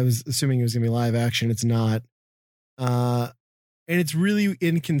 I was assuming it was going to be live action. It's not. And it's really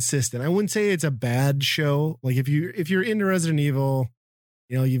inconsistent. I wouldn't say it's a bad show. Like if you're into Resident Evil,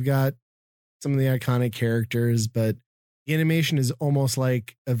 you know, you've got some of the iconic characters, but the animation is almost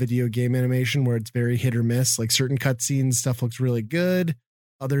like a video game animation where it's very hit or miss. Like certain cutscenes, stuff looks really good.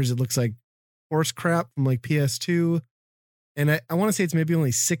 Others, it looks like horse crap from like PS2. And I want to say it's maybe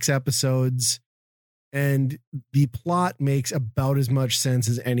only 6 episodes. And the plot makes about as much sense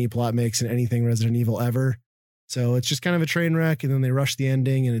as any plot makes in anything Resident Evil ever. So it's just kind of a train wreck, and then they rush the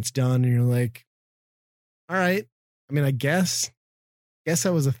ending and it's done. And you're like, all right. I mean, I guess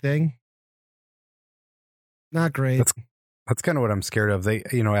that was a thing. Not great. That's kind of what I'm scared of. They,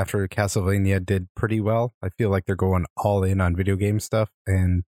 you know, after Castlevania did pretty well, I feel like they're going all in on video game stuff,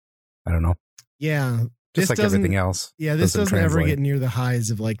 and I don't know. Yeah. Just like everything else. Yeah, this doesn't ever get near the highs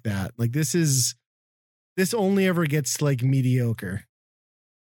of like that. Like this only ever gets like mediocre.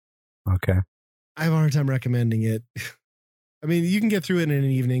 Okay. I have a hard time recommending it. I mean, you can get through it in an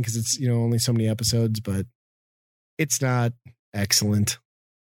evening because it's, you know, only so many episodes, but it's not excellent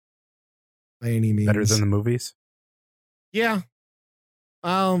by any means. Better than the movies? Yeah.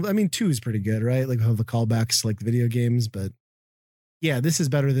 I mean, 2 is pretty good, right? Like how the callbacks like the video games, but yeah, this is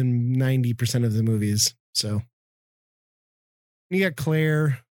better than 90% of the movies. So you got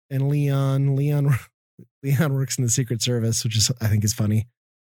Claire and Leon. Leon works in the Secret Service, which I think is funny.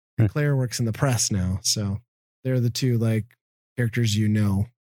 And Claire works in the press now. So they're the 2 like characters, you know.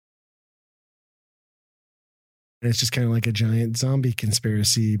 And it's just kind of like a giant zombie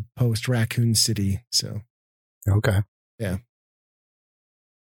conspiracy post Raccoon City. So okay. Yeah.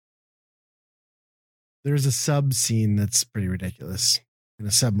 There's a sub scene that's pretty ridiculous in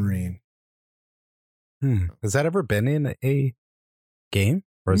a submarine. Has that ever been in a game?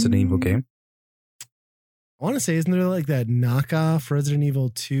 Or is it an Evil game? I want to say, isn't there like that knockoff Resident Evil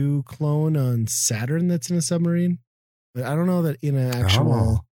 2 clone on Saturn that's in a submarine? But I don't know that in an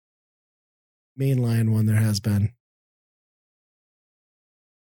actual mainline one there has been.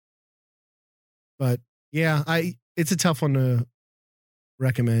 But yeah, it's a tough one to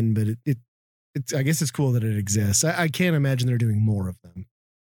recommend, but it's I guess it's cool that it exists. I can't imagine they're doing more of them.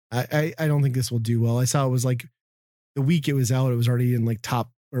 I don't think this will do well. I saw it was like the week it was out, it was already in like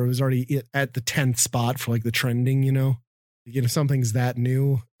top, or it was already at the 10th spot for like the trending, you know? You know, something's that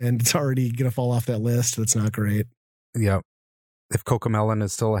new and it's already going to fall off that list. That's not great. Yeah. If CoComelon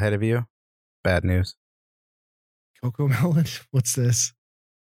is still ahead of you, bad news. CoComelon? What's this?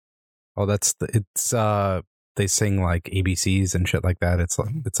 Oh, they sing like ABCs and shit like that.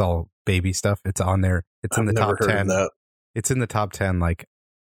 It's all baby stuff. It's on there. It's in the top 10. It's in the top 10 like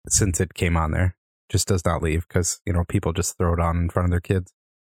since it came on there. Just does not leave because, you know, people just throw it on in front of their kids.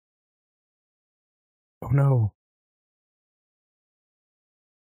 Oh no.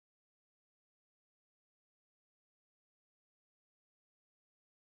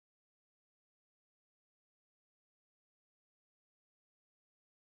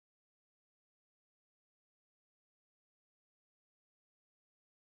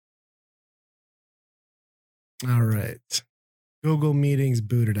 All right. Google Meetings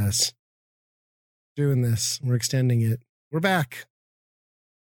booted us. Doing this. We're extending it. We're back.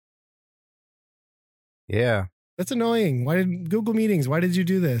 Yeah. That's annoying. Why did Google Meetings? Why did you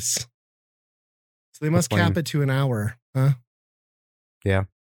do this? So they must cap it to an hour, huh? Yeah.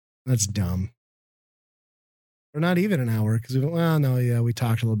 That's dumb. Or not even an hour because we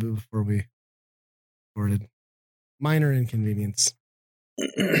talked a little bit before we recorded. Minor inconvenience.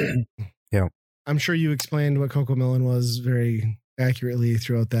 Yeah. I'm sure you explained what CoComelon was very accurately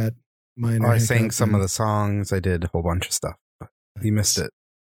throughout that minor. I sang some of the songs. I did a whole bunch of stuff, but you missed it.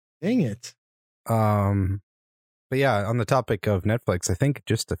 Dang it. But yeah, on the topic of Netflix, I think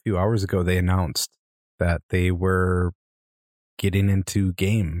just a few hours ago they announced that they were getting into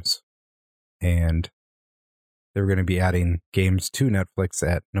games and they were going to be adding games to Netflix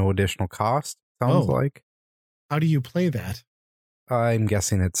at no additional cost. Sounds like. How do you play that? I'm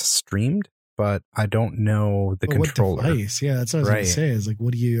guessing it's streamed, but I don't know the controller. What device? Yeah, that's what I was going to say. Is like, are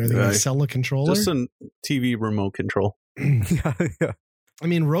they going to sell a controller? Just a TV remote control. Yeah. I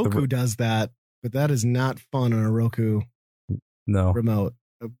mean, Roku does that, but that is not fun on a Roku remote,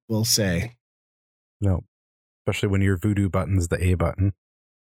 we'll say. No, especially when your voodoo button's the A button.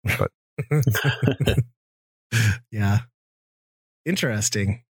 But yeah,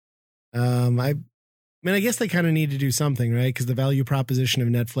 interesting. I guess they kind of need to do something, right? Because the value proposition of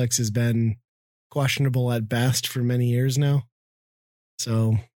Netflix has been questionable at best for many years now.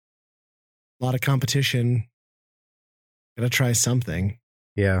 So a lot of competition. Gotta try something.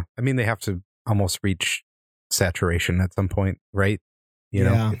 Yeah. I mean, they have to almost reach saturation at some point, right? You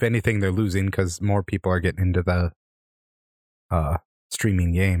know, if anything, they're losing because more people are getting into the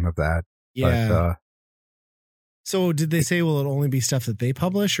streaming game of that. Yeah. But, so did they say, will it only be stuff that they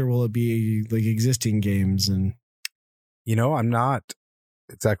publish, or will it be like existing games? And I'm not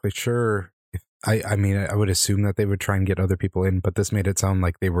exactly sure. I mean, I would assume that they would try and get other people in, but this made it sound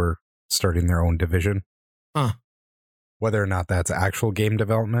like they were starting their own division. Huh. Whether or not that's actual game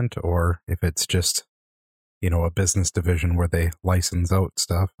development or if it's just, a business division where they license out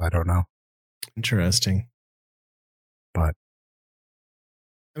stuff. I don't know. Interesting. But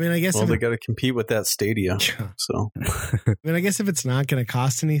I mean, I guess they got to compete with that Stadia. So I mean, I guess if it's not going to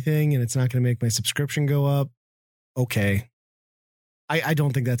cost anything and it's not going to make my subscription go up, okay. I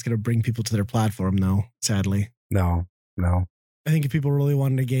don't think that's going to bring people to their platform, though. Sadly, no. I think if people really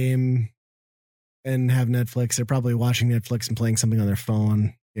wanted a game and have Netflix, they're probably watching Netflix and playing something on their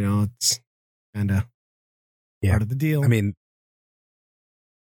phone. It's kind of part of the deal. I mean,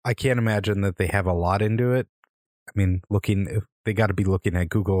 I can't imagine that they have a lot into it. I mean, they got to be looking at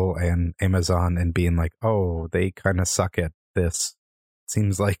Google and Amazon and being like, oh, they kind of suck at this.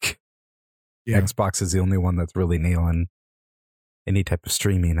 Seems like Xbox is the only one that's really nailing any type of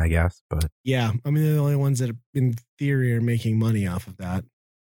streaming, I guess. But yeah, I mean, they're the only ones that in theory are making money off of that.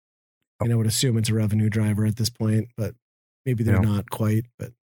 And I would assume it's a revenue driver at this point, but maybe they're not quite,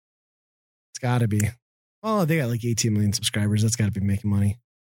 but it's got to be. Oh, they got like 18 million subscribers. That's got to be making money.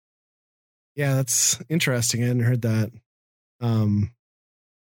 Yeah, that's interesting. I hadn't heard that.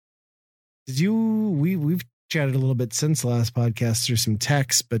 We've chatted a little bit since the last podcast through some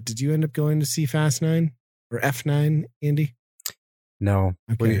texts, but did you end up going to see Fast 9 or F9, Andy? No.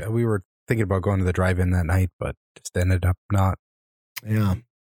 Okay. We were thinking about going to the drive-in that night, but just ended up not. Yeah.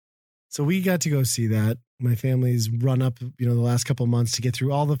 So we got to go see that. My family's run up, the last couple of months to get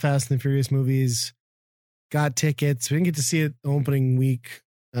through all the Fast and the Furious movies. Got tickets. We didn't get to see it opening week.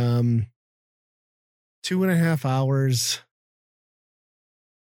 2.5 hours.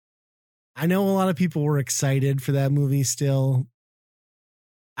 I know a lot of people were excited for that movie still.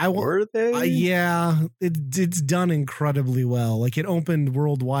 Were they? Yeah, it's done incredibly well. Like, it opened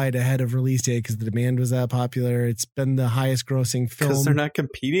worldwide ahead of release date because the demand was that popular. It's been the highest grossing film. Because they're not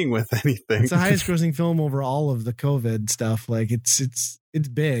competing with anything. It's the highest grossing film over all of the COVID stuff. Like, it's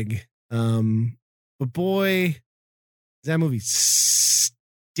big. But boy, that movie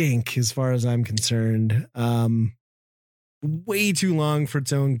stink as far as I'm concerned. Way too long for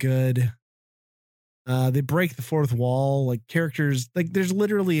its own good. They break the fourth wall, like characters, like there's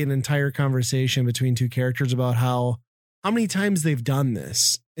literally an entire conversation between two characters about how many times they've done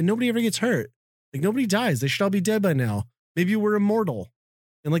this and nobody ever gets hurt. Like, nobody dies. They should all be dead by now. Maybe we're immortal.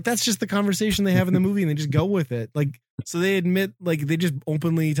 And like, that's just the conversation they have in the movie and they just go with it. Like, so they admit, like, they just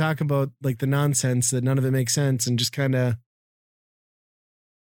openly talk about like the nonsense that none of it makes sense and just kind of,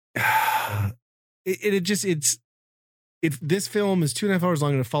 if this film is 2.5 hours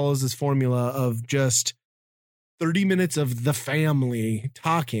long and it follows this formula of just 30 minutes of the family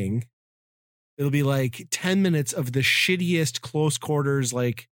talking, it'll be like 10 minutes of the shittiest close quarters,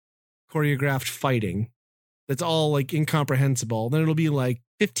 like choreographed fighting. That's all like incomprehensible. Then it'll be like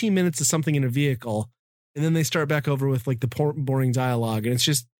 15 minutes of something in a vehicle. And then they start back over with like the boring dialogue. And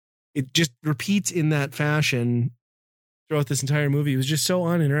it just repeats in that fashion throughout this entire movie. It was just so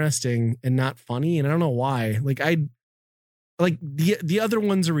uninteresting and not funny. And I don't know why. Like the other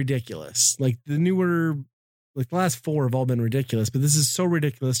ones are ridiculous. Like the newer, like the last four have all been ridiculous, but this is so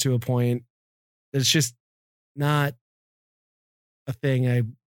ridiculous to a point that it's just not a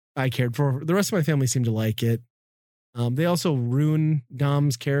thing I cared for. The rest of my family seemed to like it. They also ruin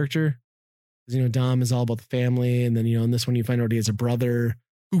Dom's character. Because, Dom is all about the family. And then, in this one, you find out he has a brother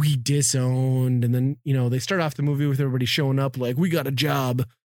who he disowned. And then, they start off the movie with everybody showing up like, we got a job.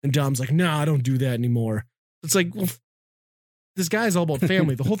 And Dom's like, no, I don't do that anymore. It's like, well, this guy's all about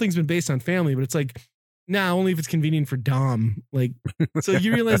family. The whole thing's been based on family, but it's like, only if it's convenient for Dom. Like, so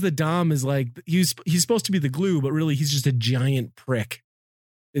you realize that Dom is like, he's supposed to be the glue, but really he's just a giant prick.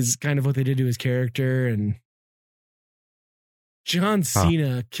 is kind of what they did to his character. And John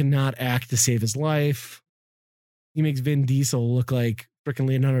Cena cannot act to save his life. He makes Vin Diesel look like freaking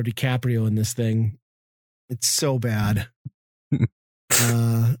Leonardo DiCaprio in this thing. It's so bad.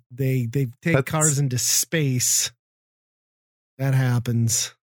 They take cars into space. That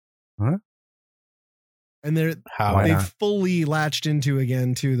happens. Huh? And they've fully latched into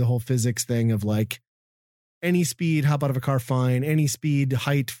again to the whole physics thing of like any speed, hop out of a car, fine. Any speed,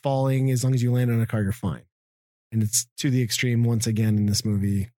 height, falling, as long as you land on a car, you're fine. And it's to the extreme once again in this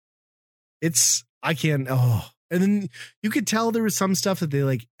movie. And then you could tell there was some stuff that they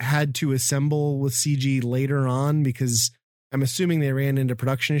like had to assemble with CG later on because I'm assuming they ran into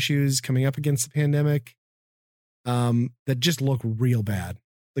production issues coming up against the pandemic that just look real bad,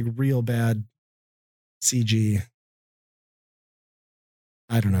 like real bad CG.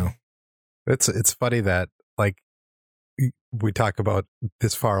 I don't know. It's funny that like we talk about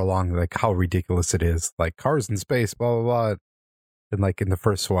this far along, like how ridiculous it is, like cars in space, blah, blah, blah. And like in the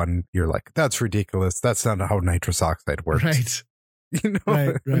first one, you're like, that's ridiculous. That's not how nitrous oxide works. Right. You know,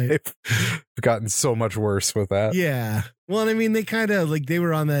 right. They've gotten so much worse with that. Yeah. Well, I mean, they kind of like, they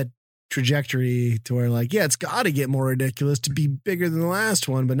were on that trajectory to where like, yeah, it's got to get more ridiculous to be bigger than the last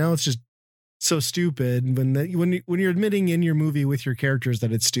one. But now it's just so stupid. When you're admitting in your movie with your characters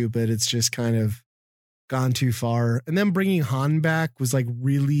that it's stupid, it's just kind of gone too far. And then bringing Han back was like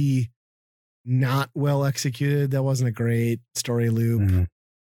really not well executed. That wasn't a great story loop.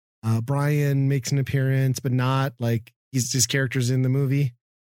 Mm-hmm. Brian makes an appearance, but not like his character's in the movie,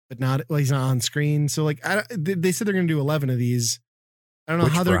 but not, well, he's not on screen. So like, they said they're going to do 11 of these. I don't know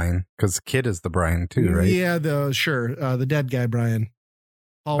how they're Brian, because Kid is the Brian too, right? Yeah, the dead guy Brian,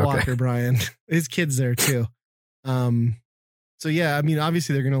 Paul Walker Brian. His kid's there too. So yeah, I mean,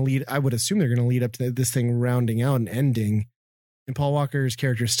 obviously they're going to lead. I would assume they're going to lead up to this thing rounding out and ending. And Paul Walker's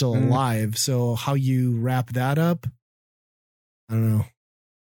character is still alive. So how you wrap that up, I don't know.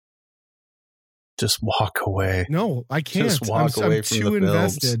 Just walk away. No, I can't. Just walk away I'm from too the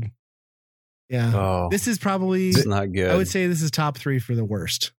invested. films. Yeah. Oh, this is probably it's not good. I would say this is top 3 for the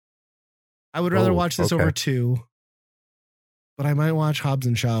worst. I would rather watch this over 2, but I might watch Hobbs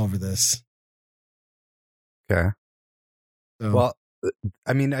and Shaw over this. Okay. So. Well,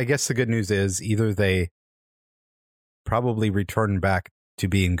 I mean, I guess the good news is either they probably return back to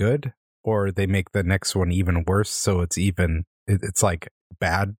being good or they make the next one even worse. So it's like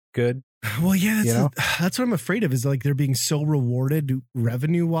bad good. Well, yeah, that's what I'm afraid of is like they're being so rewarded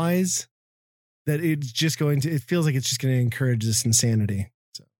revenue wise that it feels like it's just going to encourage this insanity.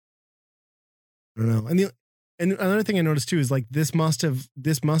 So I don't know. And another thing I noticed too is like this must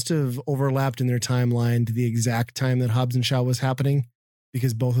have overlapped in their timeline to the exact time that Hobbs and Shaw was happening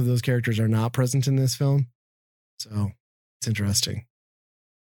because both of those characters are not present in this film. So it's interesting.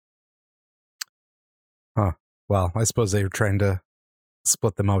 Huh. Well, I suppose they were trying to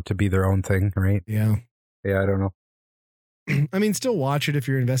split them out to be their own thing, right? Yeah. Yeah, I don't know. I mean, still watch it if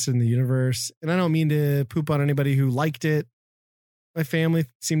you're invested in the universe. And I don't mean to poop on anybody who liked it. My family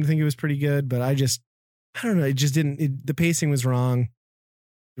seemed to think it was pretty good, but I don't know. It just didn't. The pacing was wrong.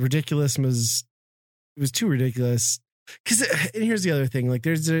 The ridiculous was too ridiculous. And here's the other thing: like,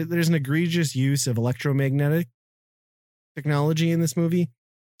 there's an egregious use of electromagnetic technology in this movie.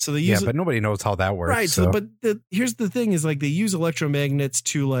 So they use but nobody knows how that works. Right. So here's the thing: is like they use electromagnets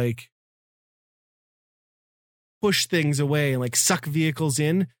to like push things away and like suck vehicles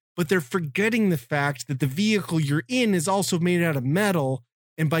in, but they're forgetting the fact that the vehicle you're in is also made out of metal,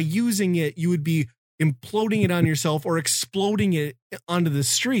 and by using it, you would be imploding it on yourself or exploding it onto the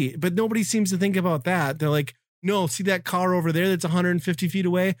street. But nobody seems to think about that. They're like, no, see that car over there that's 150 feet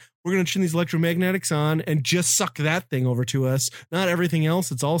away? We're going to turn these electromagnetics on and just suck that thing over to us. Not everything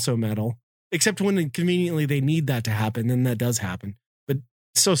else. It's also metal, except when conveniently they need that to happen. Then that does happen. But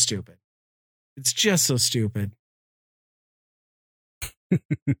so stupid. It's just so stupid.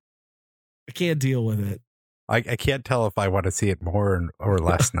 I can't deal with it. I can't tell if I want to see it more or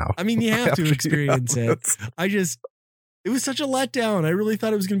less now. I mean, you have to experience it. It was such a letdown. I really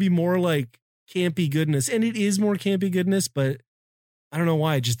thought it was going to be more like campy goodness, and it is more campy goodness, but I don't know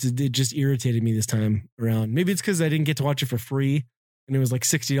why. It just irritated me this time around. Maybe it's because I didn't get to watch it for free, and it was like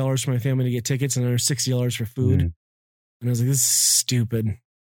 $60 for my family to get tickets, and there's $60 for food. And I was like, this is stupid.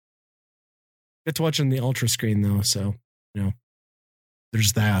 Get to watch on the ultra screen though, so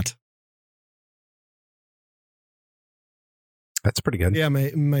there's that. That's pretty good. Yeah,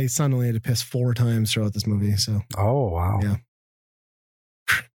 my son only had to piss 4 times throughout this movie. So. Oh wow. Yeah.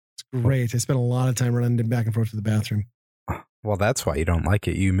 It's great. I spent a lot of time running back and forth to the bathroom. Well, that's why you don't like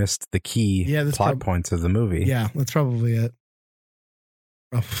it. You missed the key plot points of the movie. Yeah, that's probably it.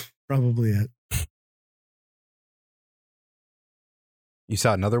 Probably it. You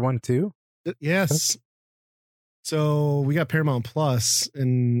saw another one too? Yes. So we got Paramount Plus,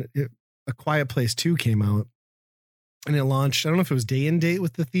 and A Quiet Place 2 came out, and it launched. I don't know if it was day and date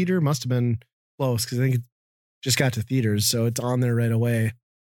with the theater. Must have been close because I think it just got to theaters, so it's on there right away.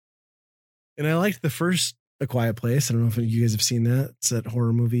 And I liked the first A Quiet Place. I don't know if you guys have seen that. It's that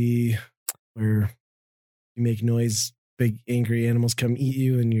horror movie where you make noise, big angry animals come eat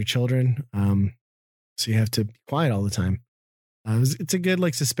you and your children. So you have to be quiet all the time. It's a good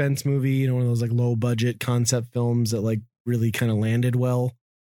like suspense movie, one of those like low budget concept films that like really kind of landed well.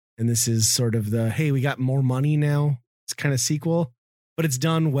 And this is sort of the, hey, we got more money now. It's kind of sequel, but it's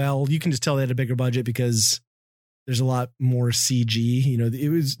done well. You can just tell they had a bigger budget because there's a lot more CG. It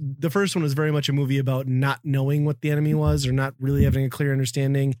was, the first one was very much a movie about not knowing what the enemy was or not really having a clear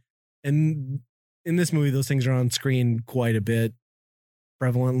understanding. And in this movie, those things are on screen quite a bit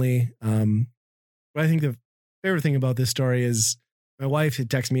prevalently. But I think the favorite thing about this story is my wife had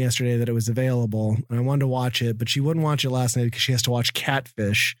texted me yesterday that it was available and I wanted to watch it, but she wouldn't watch it last night because she has to watch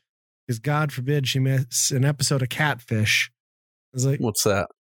Catfish because God forbid she miss an episode of Catfish. I was like, what's that?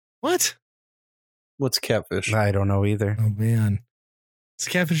 What? What's Catfish? I don't know either. Oh man.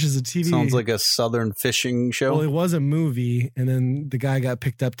 Catfish is a TV. Sounds like a southern fishing show. Well, it was a movie and then the guy got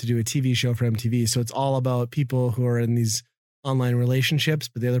picked up to do a TV show for MTV. So it's all about people who are in these online relationships,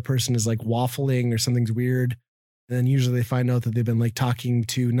 but the other person is like waffling or something's weird. And then usually they find out that they've been like talking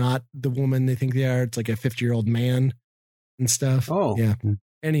to not the woman they think they are. It's like a 50-year-old man and stuff. Oh, yeah.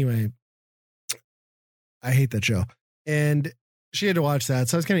 Anyway, I hate that show. And she had to watch that.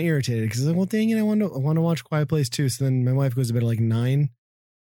 So I was kind of irritated because I was like, well, dang it, I want to watch Quiet Place too. So then my wife goes to bed at like 9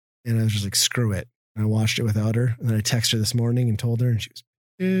 and I was just like, screw it. And I watched it without her. And then I texted her this morning and told her and she was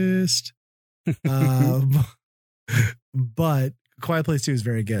pissed. But Quiet Place 2 is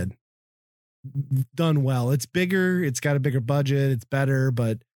very good. Done well. It's bigger. It's got a bigger budget. It's better,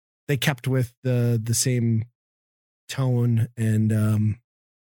 but they kept with the same tone. And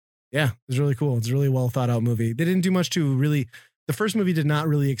yeah, it was really cool. It's a really well thought out movie. They didn't do much to really. The first movie did not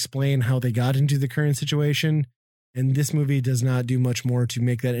really explain how they got into the current situation. And this movie does not do much more to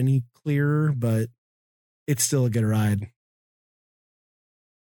make that any clearer, but it's still a good ride.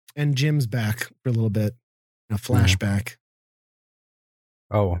 And Jim's back for a little bit. A flashback.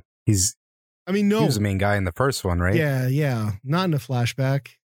 Oh, he was the main guy in the first one, right? Yeah. Not in a flashback.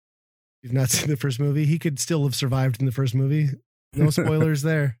 You've not seen the first movie. He could still have survived in the first movie. No spoilers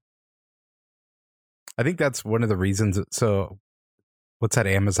there. I think that's one of the reasons. So what's that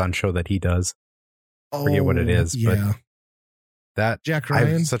Amazon show that he does? I forget what it is, but that Jack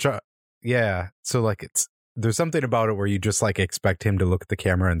Ryan. So like there's something about it where you just like expect him to look at the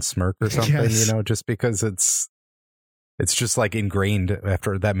camera and smirk or something, yes. Just because it's just like ingrained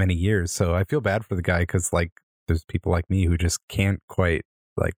after that many years. So I feel bad for the guy because like there's people like me who just can't quite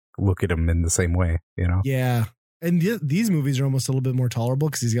like look at him in the same way, Yeah. And these movies are almost a little bit more tolerable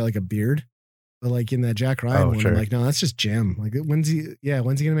because he's got like a beard. But like in that Jack Ryan one, I'm like, no, that's just Jim. Like when's he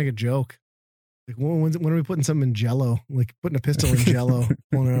going to make a joke? Like when are we putting something in Jell-O? Like putting a pistol in Jell-O,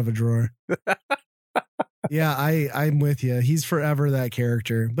 pulling it out of a drawer. Yeah, I'm with you. He's forever that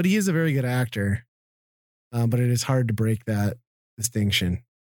character, but he is a very good actor. But it is hard to break that distinction.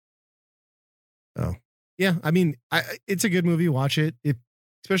 So, yeah, I mean, it's a good movie. Watch it,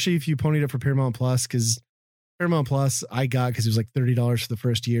 especially if you ponied up for Paramount Plus, because Paramount Plus I got because it was like $30 for the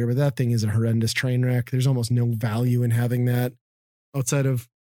first year, but that thing is a horrendous train wreck. There's almost no value in having that outside of,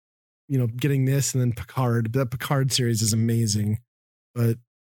 getting this and then Picard. That Picard series is amazing, but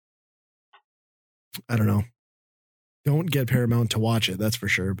I don't know. Don't get Paramount to watch it, that's for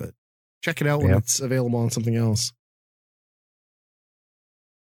sure, but check it out when it's available on something else.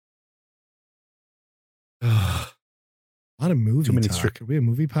 A lot of movie talk. Are we a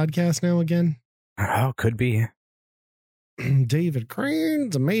movie podcast now again? Oh, could be. David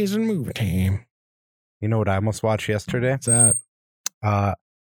Crane's Amazing Movie Team. You know what I almost watched yesterday? What's that?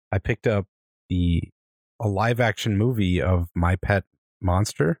 I picked up a live action movie of My Pet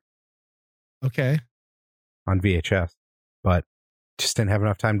Monster. Okay. On VHS, but just didn't have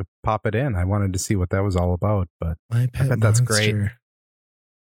enough time to pop it in. I wanted to see what that was all about, but I bet that's great.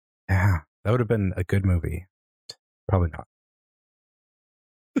 Yeah, that would have been a good movie. Probably not.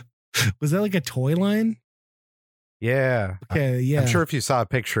 Was that like a toy line? Yeah. Okay, yeah. I'm sure if you saw a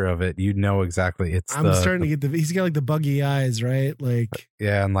picture of it, you'd know exactly. I'm starting to get he's got like the buggy eyes, right? Like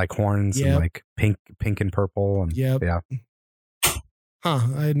and like horns and like pink and purple and yeah. Huh,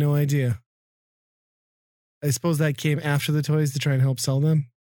 I had no idea. I suppose that came after the toys to try and help sell them.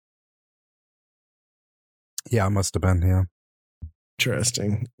 Yeah, it must have been, yeah.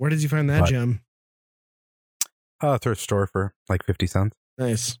 Interesting. Where did you find that gem? Thrift store for like 50 cents.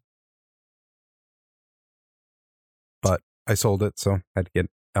 Nice. But I sold it, so I had to get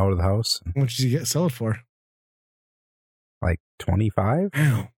out of the house. How much did you sell it for? Like 25.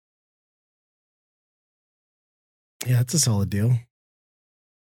 Wow. Yeah, that's a solid deal.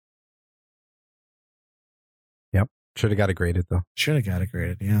 Yep. Should have got it graded though. Should have got it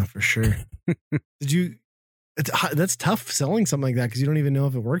graded. Yeah, for sure. Did you? That's tough selling something like that because you don't even know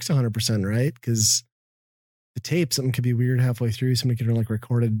if it works 100%, right? Because the tape, something could be weird halfway through. Somebody could have like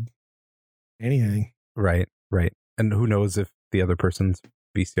recorded anything. Right. And who knows if the other person's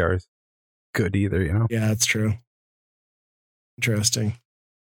VCR is good either, you know? Yeah, that's true. Interesting.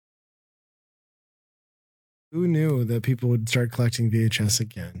 Who knew that people would start collecting VHS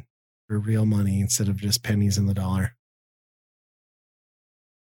again for real money instead of just pennies in the dollar?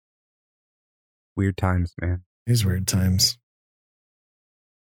 Weird times, man. It is weird times.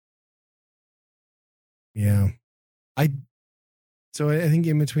 Yeah. So I think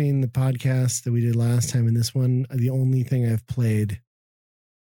in between the podcast that we did last time and this one, the only thing I've played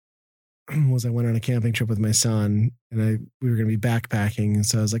was I went on a camping trip with my son and we were going to be backpacking. And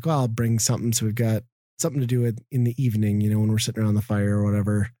so I was like, well, I'll bring something. So we've got something to do in the evening, you know, when we're sitting around the fire or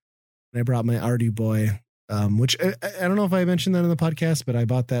whatever. And I brought my Ardu Boy, which I don't know if I mentioned that in the podcast, but I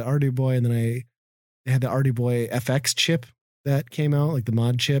bought that Ardu Boy and then I had the Ardu Boy FX chip that came out, like the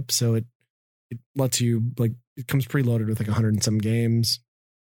mod chip. So it lets you like, it comes preloaded with like 100 and some games.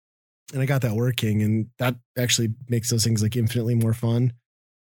 And I got that working and that actually makes those things like infinitely more fun.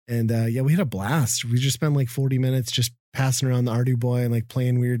 And yeah, we had a blast. We just spent like 40 minutes just passing around the Ardu Boy and like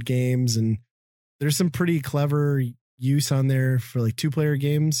playing weird games. And there's some pretty clever use on there for like 2-player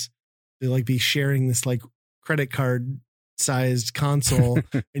games. They like be sharing this like credit card sized console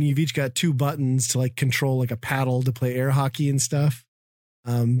and you've each got 2 buttons to like control like a paddle to play air hockey and stuff.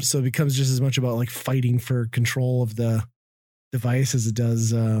 So it becomes just as much about like fighting for control of the device as it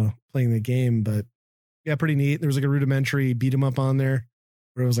does playing the game. But yeah, pretty neat. There was like a rudimentary beat 'em up on there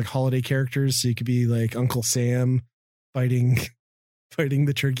where it was like holiday characters. So you could be like Uncle Sam fighting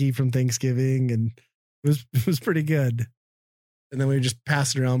the turkey from Thanksgiving. And it was pretty good. And then we would just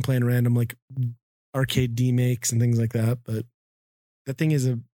pass it around playing random like arcade D-makes and things like that. But that thing is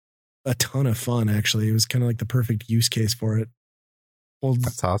a ton of fun, actually. It was kind of like the perfect use case for it.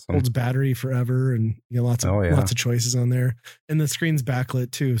 That's awesome. Holds battery forever and you know, lots of choices on there. And the screen's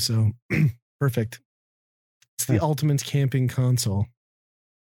backlit too. So perfect. It's the ultimate camping console.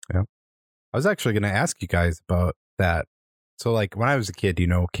 Yeah. I was actually going to ask you guys about that. So like when I was a kid, you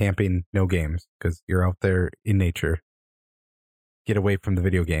know, camping, no games because you're out there in nature. Get away from the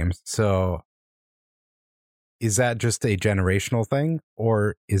video games. So is that just a generational thing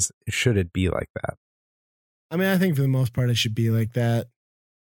or should it be like that? I mean, I think for the most part, it should be like that.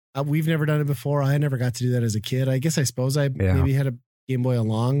 We've never done it before. I never got to do that as a kid. I suppose I maybe had a Game Boy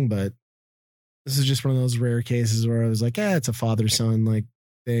along, but this is just one of those rare cases where I was like, it's a father-son like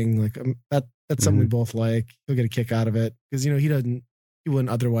thing. Like that's something we both like. He'll get a kick out of it because, you know, he wouldn't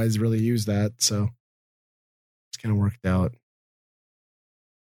otherwise really use that. So it's kind of worked out.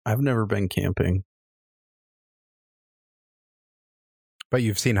 I've never been camping. But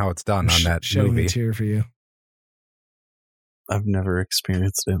you've seen how it's done on that shedding movie. A tear for you. I've never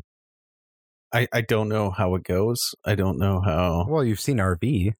experienced it. I don't know how it goes. I don't know how. Well, you've seen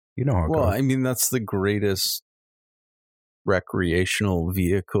RV. You know how it goes. Well, I mean, that's the greatest recreational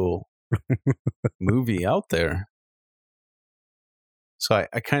vehicle movie out there. So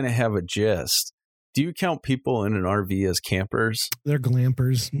I kind of have a gist. Do you count people in an RV as campers? They're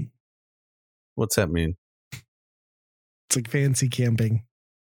glampers. What's that mean? It's like fancy camping.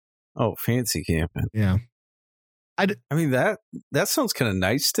 Oh, fancy camping. Yeah. I mean, that sounds kind of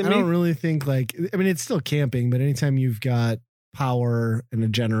nice to me. I don't really think it's still camping, but anytime you've got power and a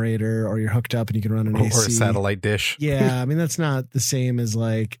generator or you're hooked up and you can run an AC. Or a satellite dish. Yeah. I mean, that's not the same as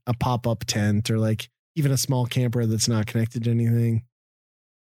like a pop-up tent or like even a small camper that's not connected to anything.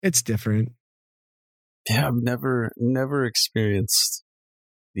 It's different. Yeah, I've never experienced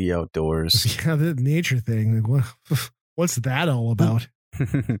the outdoors. Yeah, the nature thing. Like, what's that all about?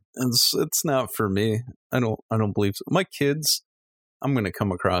 It's not for me. I don't believe so. My kids, I'm going to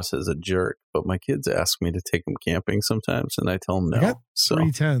come across as a jerk, but my kids ask me to take them camping sometimes, and I tell them no. I got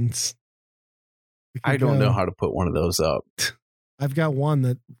 3 tents. I don't know how to put one of those up. I've got one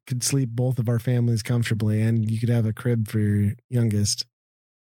that could sleep both of our families comfortably, and you could have a crib for your youngest.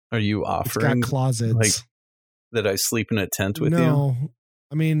 Are you offering it's got closets like that I sleep in a tent with you? No,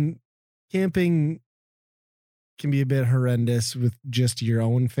 I mean, camping can be a bit horrendous with just your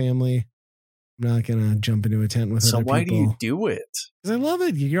own family. I'm not going to jump into a tent with other people. So why do you do it? Because I love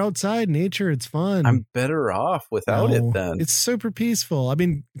it. You're outside, nature. It's fun. I'm better off without it then. It's super peaceful. I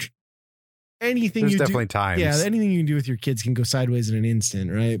mean, anything There's you definitely do, times. Yeah, anything you can do with your kids can go sideways in an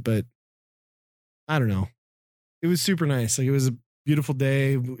instant, right? But I don't know. It was super nice. Like, it was a beautiful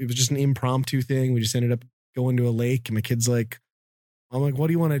day. It was just an impromptu thing. We just ended up going to a lake, and my kid's like, I'm like, what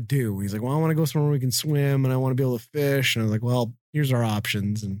do you want to do? He's like, well, I want to go somewhere where we can swim, and I want to be able to fish. And I was like, well, here's our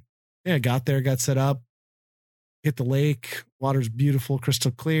options. And yeah, got there, got set up, hit the lake. Water's beautiful,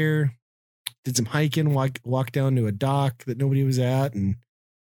 crystal clear. Did some hiking, walked down to a dock that nobody was at, and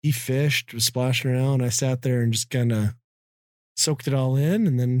he fished, was splashing around. I sat there and just kind of soaked it all in,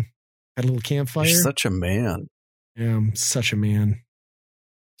 and then had a little campfire. You're such a man. Yeah, I'm such a man.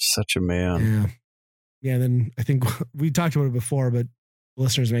 Such a man. Yeah. Then I think we talked about it before, but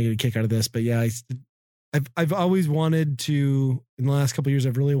listeners may get a kick out of this. But yeah, I've always wanted to, in the last couple of years,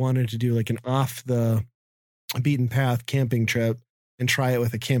 I've really wanted to do like an off the beaten path camping trip and try it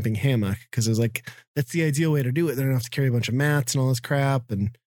with a camping hammock. Cause it was like, that's the ideal way to do it. They don't have to carry a bunch of mats and all this crap.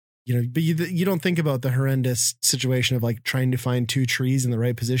 And, you know, but you don't think about the horrendous situation of like trying to find 2 trees in the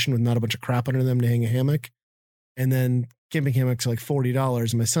right position with not a bunch of crap under them to hang a hammock. And then camping hammocks are like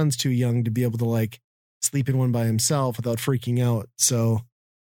 $40. And my son's too young to be able to like sleep in one by himself without freaking out. So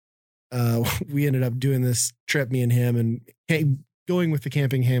we ended up doing this trip, me and him, and going with the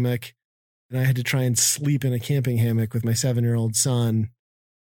camping hammock. And I had to try and sleep in a camping hammock with my 7-year-old son.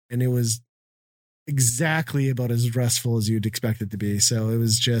 And it was exactly about as restful as you'd expect it to be. So it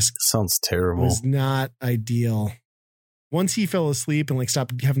was just... Sounds terrible. It was not ideal. Once he fell asleep and like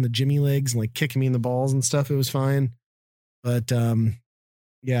stopped having the Jimmy legs and like kicking me in the balls and stuff, it was fine. But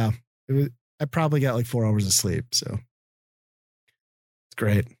yeah, I probably got like 4 hours of sleep. So it's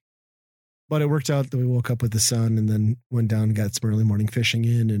great. But it worked out that we woke up with the sun and then went down and got some early morning fishing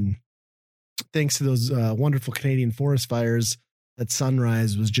in. And thanks to those wonderful Canadian forest fires, that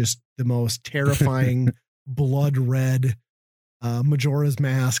sunrise was just the most terrifying, blood red, Majora's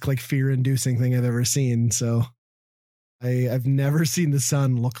Mask, like fear-inducing thing I've ever seen. So I've never seen the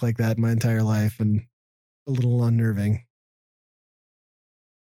sun look like that in my entire life, and a little unnerving.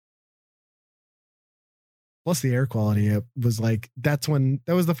 Plus the air quality, it was like, that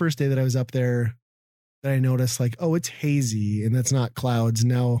was the first day that I was up there that I noticed like, oh, it's hazy and that's not clouds.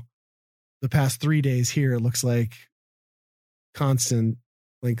 Now the past 3 days here, it looks like constant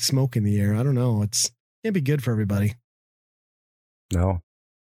like smoke in the air. I don't know. Can't be good for everybody. No,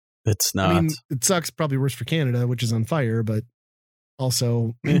 it's not. I mean, it sucks, probably worse for Canada, which is on fire, but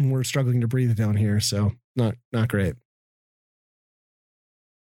also we're struggling to breathe down here. So not great.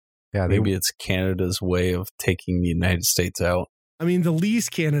 Yeah, maybe it's Canada's way of taking the United States out. I mean, the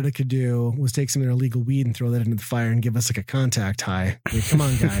least Canada could do was take some of their illegal weed and throw that into the fire and give us like a contact high. I mean, come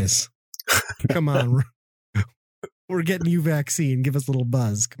on, guys. Come on. We're getting you vaccine. Give us a little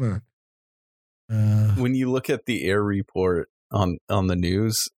buzz. Come on. When you look at the air report on the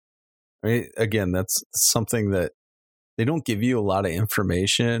news, right, again, that's something that they don't give you a lot of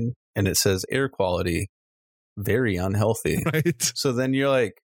information, and it says air quality, very unhealthy. Right. So then you're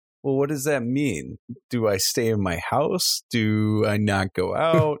like, well, what does that mean? Do I stay in my house? Do I not go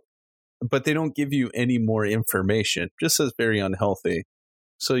out? But they don't give you any more information. It just says very unhealthy.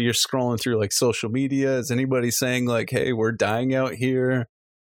 So you're scrolling through like social media. Is anybody saying like, hey, we're dying out here?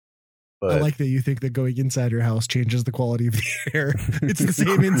 But I like that you think that going inside your house changes the quality of the air. It's the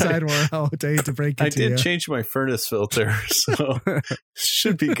same inside or out. I hate to break it to you. I did change my furnace filter, so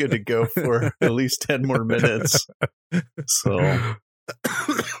should be good to go for at least 10 more minutes. So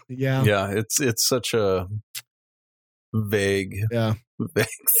yeah, it's such a vague thing.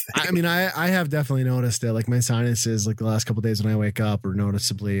 I mean, I have definitely noticed it. Like my sinuses, like the last couple of days when I wake up, are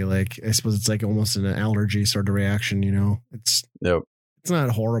noticeably like, I suppose it's like almost an allergy sort of reaction. You know, it's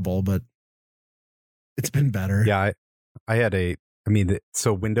not horrible, but it's been better. Yeah, I had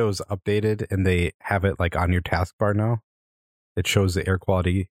so Windows updated and they have it like on your taskbar now. It shows the air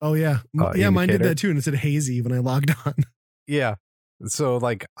quality. Oh yeah, indicator. Mine did that too, and it said hazy when I logged on. Yeah. So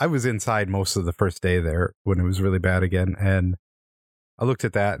like I was inside most of the first day there when it was really bad again. And I looked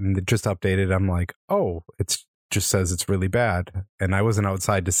at that and it just updated. I'm like, oh, it just says it's really bad. And I wasn't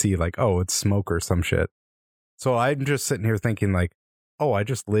outside to see like, oh, it's smoke or some shit. So I'm just sitting here thinking like, oh, I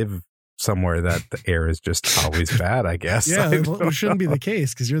just live somewhere that the air is just always bad, I guess. Yeah, it shouldn't be the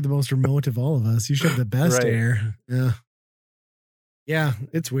case because you're the most remote of all of us. You should have the best air. Yeah. Yeah,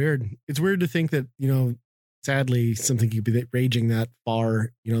 it's weird. It's weird to think that, you know, sadly, something could be raging that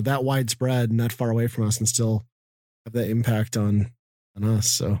far, you know, that widespread and that far away from us and still have that impact on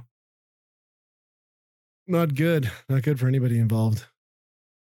us. So not good for anybody involved.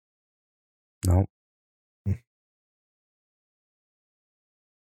 No.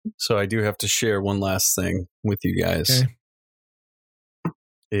 So I do have to share one last thing with you guys. Okay.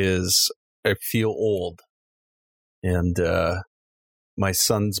 Is I feel old. And my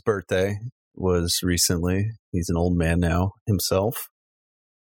son's birthday was recently. He's an old man now himself.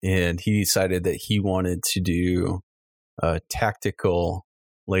 And he decided that he wanted to do a tactical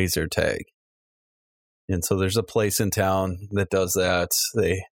laser tag. And so there's a place in town that does that.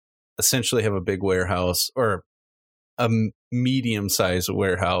 They essentially have a big warehouse, or a medium-sized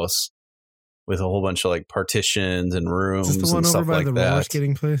warehouse with a whole bunch of like partitions and rooms and stuff like that. Is this the one over by the roller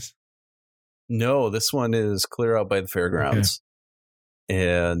skating place? No, this one is clear out by the fairgrounds.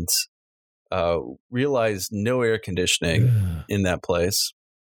 Okay. And realized no air conditioning in that place.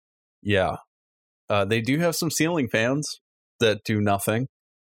 Yeah. They do have some ceiling fans that do nothing.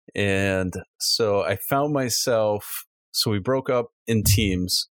 And so I found myself, so we broke up in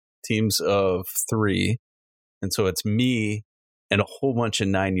teams of 3. And so it's me and a whole bunch of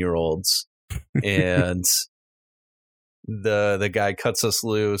 9-year-olds. And the guy cuts us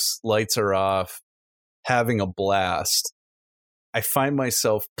loose, lights are off, having a blast. I find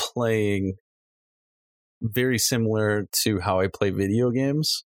myself playing very similar to how I play video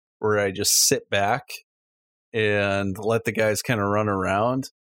games, where I just sit back and let the guys kind of run around.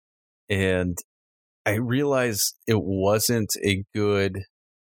 And I realized it wasn't a good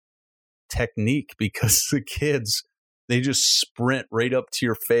technique because the kids, they just sprint right up to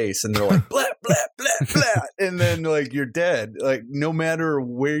your face and they're like, blah, blah, blah, blah. And then like you're dead. Like no matter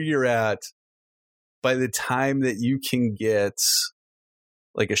where you're at, by the time that you can get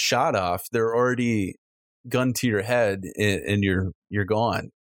like a shot off, they're already gun to your head and you're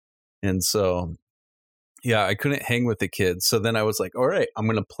gone. And so, yeah, I couldn't hang with the kids. So then I was like, all right, I'm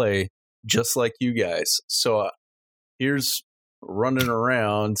going to play just like you guys. So here's running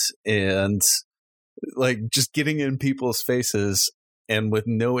around and like just getting in people's faces, and with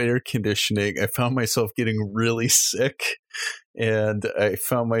no air conditioning, I found myself getting really sick, and I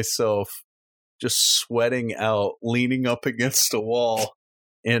found myself just sweating out, leaning up against a wall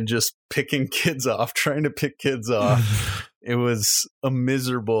and just picking kids off, trying to pick kids off. It was a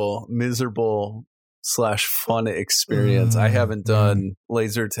miserable / fun experience. I haven't done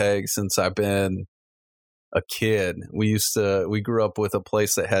laser tag since I've been a kid. We grew up with a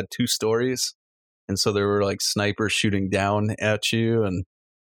place that had 2 stories. And so there were like snipers shooting down at you. And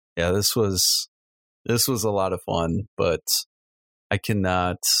yeah, this was a lot of fun, but I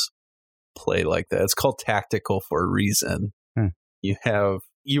cannot play like that. It's called tactical for a reason.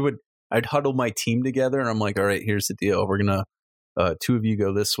 I'd huddle my team together and I'm like, all right, here's the deal. We're going to, 2 of you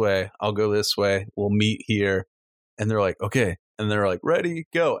go this way. I'll go this way. We'll meet here. And they're like, okay. And they're like, ready,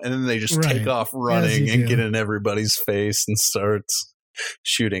 go. And then they just take off running and get in everybody's face and start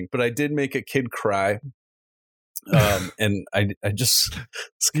shooting. But I did make a kid cry. And I just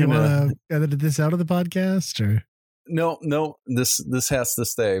you want to edit this out of the podcast, or no, this has to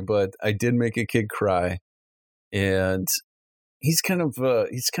stay. But I did make a kid cry, and he's kind of a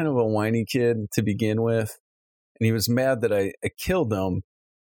whiny kid to begin with, and he was mad that I killed him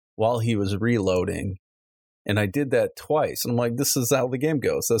while he was reloading. And I did that twice. And I'm like, this is how the game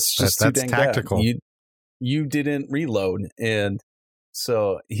goes. That's too dang tactical. Bad. You didn't reload. And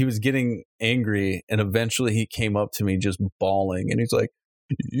so he was getting angry. And eventually he came up to me just bawling. And he's like,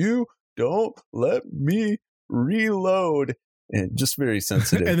 you don't let me reload. And just very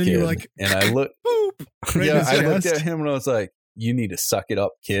sensitive. And then kid. You're like, and I looked, right I looked at him and I was like, you need to suck it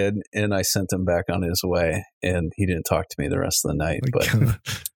up, kid. And I sent him back on his way. And he didn't talk to me the rest of the night. God.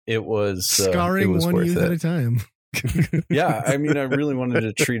 It was scarring it was one youth at a time. Yeah, I mean, I really wanted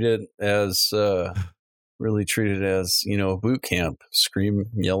to treat it as boot camp. Scream,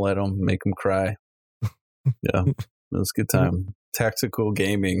 yell at them, make them cry. Yeah, it was a good time. Tactical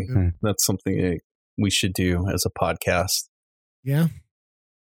gaming. That's something we should do as a podcast. Yeah,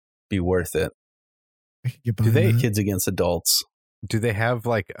 be worth it. Do they Kids Against Adults? Do they have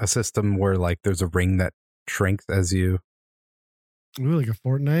like a system where like there's a ring that shrinks as you? Ooh, like a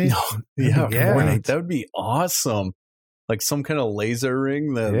Fortnite? No, Fortnite. That would be awesome. Like some kind of laser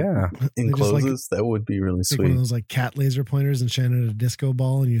ring that encloses. That would be really sweet. One of those like cat laser pointers and shine at a disco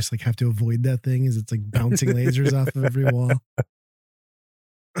ball, and you just like have to avoid that thing as it's like bouncing lasers off of every wall.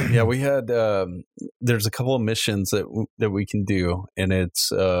 Yeah, we had. There's a couple of missions that we can do, and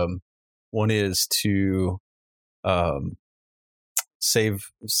it's one is to save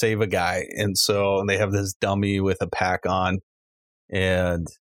a guy, and so they have this dummy with a pack on. And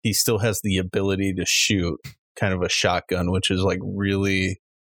he still has the ability to shoot kind of a shotgun, which is like really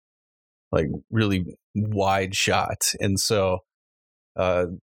wide shot. And so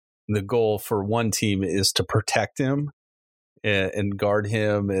the the goal for one team is to protect him and guard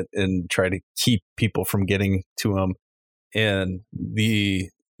him and try to keep people from getting to him. And the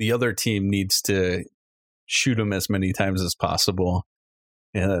other team needs to shoot him as many times as possible.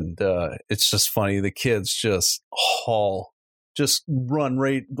 And it's just funny. The kids just run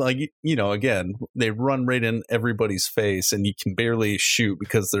right, like, you know, again, they run right in everybody's face and you can barely shoot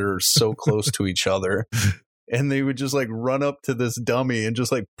because they're so close to each other. And they would just like run up to this dummy and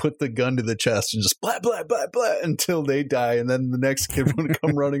just like put the gun to the chest and just blah, blah, blah, blah until they die. And then the next kid would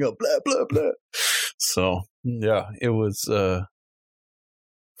come running up, blah, blah, blah. So, yeah, it was a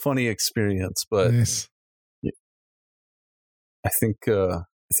funny experience. But nice. I think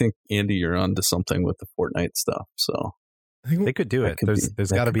Andy, you're onto something with the Fortnite stuff. So I think they could do it.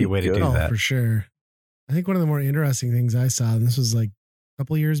 There's got to be a way to do that for sure. I think one of the more interesting things I saw, and this was like a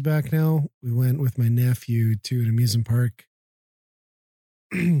couple of years back now, we went with my nephew to an amusement park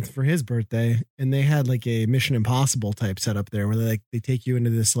for his birthday, and they had like a Mission Impossible type setup there where they take you into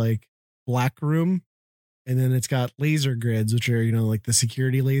this like black room, and then it's got laser grids, which are, you know, like the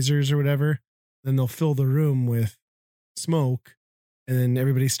security lasers or whatever. Then they'll fill the room with smoke, and then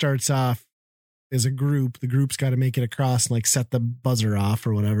everybody starts off as a group. The group's got to make it across and like set the buzzer off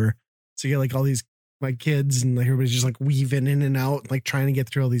or whatever. So you get like all these like kids and like everybody's just like weaving in and out, like trying to get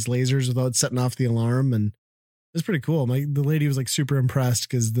through all these lasers without setting off the alarm. And it was pretty cool. The lady was like super impressed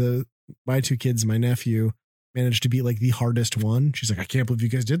because my two kids, my nephew, managed to beat like the hardest one. She's like, I can't believe you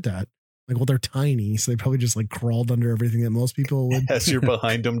guys did that. Like, well, they're tiny, so they probably just like crawled under everything that most people would. As you're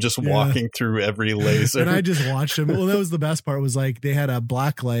behind them, just walking through every laser. And I just watched them. Well, that was the best part, was like they had a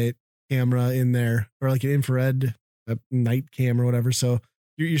blacklight camera in there, or like an infrared night cam or whatever. So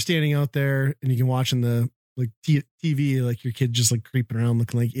you're standing out there and you can watch in the like TV, like your kid just like creeping around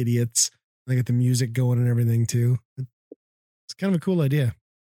looking like idiots. They got the music going and everything too. It's kind of a cool idea.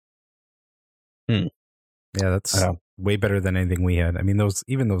 Yeah, that's way better than anything we had. I mean, those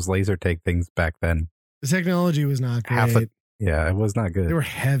laser tag things back then. The technology was not great. Yeah, it was not good. They were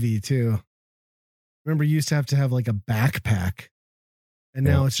heavy too. Remember, you used to have like a backpack, and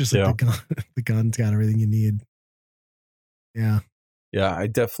now it's just like the gun. The gun's got everything you need. Yeah. Yeah, I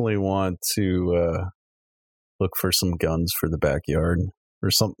definitely want to look for some guns for the backyard or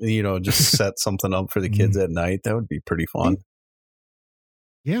something. You know, just set something up for the kids at night. That would be pretty fun.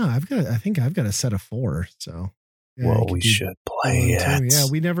 Yeah, I think I've got a set of 4. So, yeah, well, we should play it. Yeah,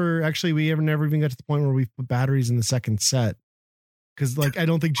 we never even got to the point where we put batteries in the second set. Because like, I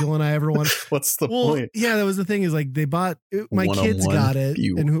don't think Jill and I ever want. What's the point? Yeah, that was the thing, is like they bought it, my kids got it,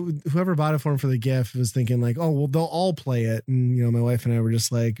 and whoever bought it for them for the gift was thinking like, oh well, they'll all play it. And you know, my wife and I were just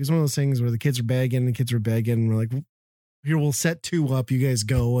like, it was one of those things where the kids were begging and the kids were begging, and we're like, here, we'll set 2 up, you guys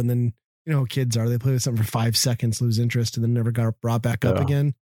go. And then, you know how kids are, they play with something for 5 seconds, lose interest, and then never got brought back up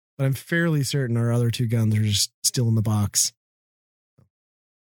again. But I'm fairly certain our other 2 guns are just still in the box.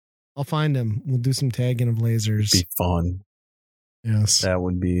 I'll find them. We'll do some tagging of lasers. It'd be fun. Yes. That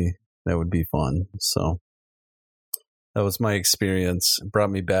would be fun. So that was my experience. It brought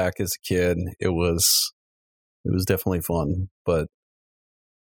me back as a kid. It was definitely fun, but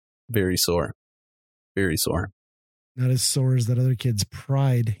very sore. Very sore. Not as sore as that other kid's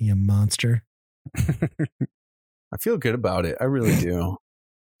pride, you monster. I feel good about it. I really do.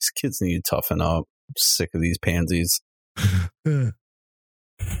 These kids need to toughen up. I'm sick of these pansies.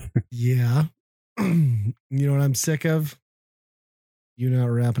 Yeah. You know what I'm sick of? You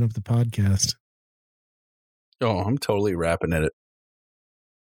not wrapping up the podcast. Oh, I'm totally wrapping it.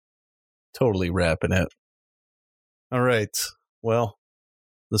 Totally wrapping it. All right. Well,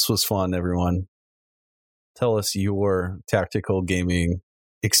 this was fun, everyone. Tell us your tactical gaming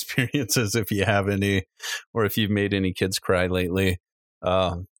experiences, if you have any, or if you've made any kids cry lately.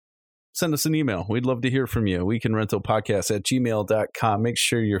 Send us an email. We'd love to hear from you. weekendrentalpodcast@gmail.com. Make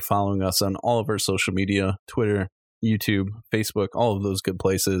sure you're following us on all of our social media, Twitter, YouTube, Facebook, all of those good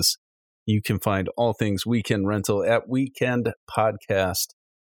places. You can find all things Weekend Rental at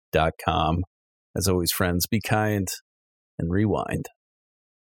weekendpodcast.com. As always, friends, be kind and rewind.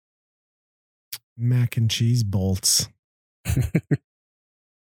 Mac and cheese bolts.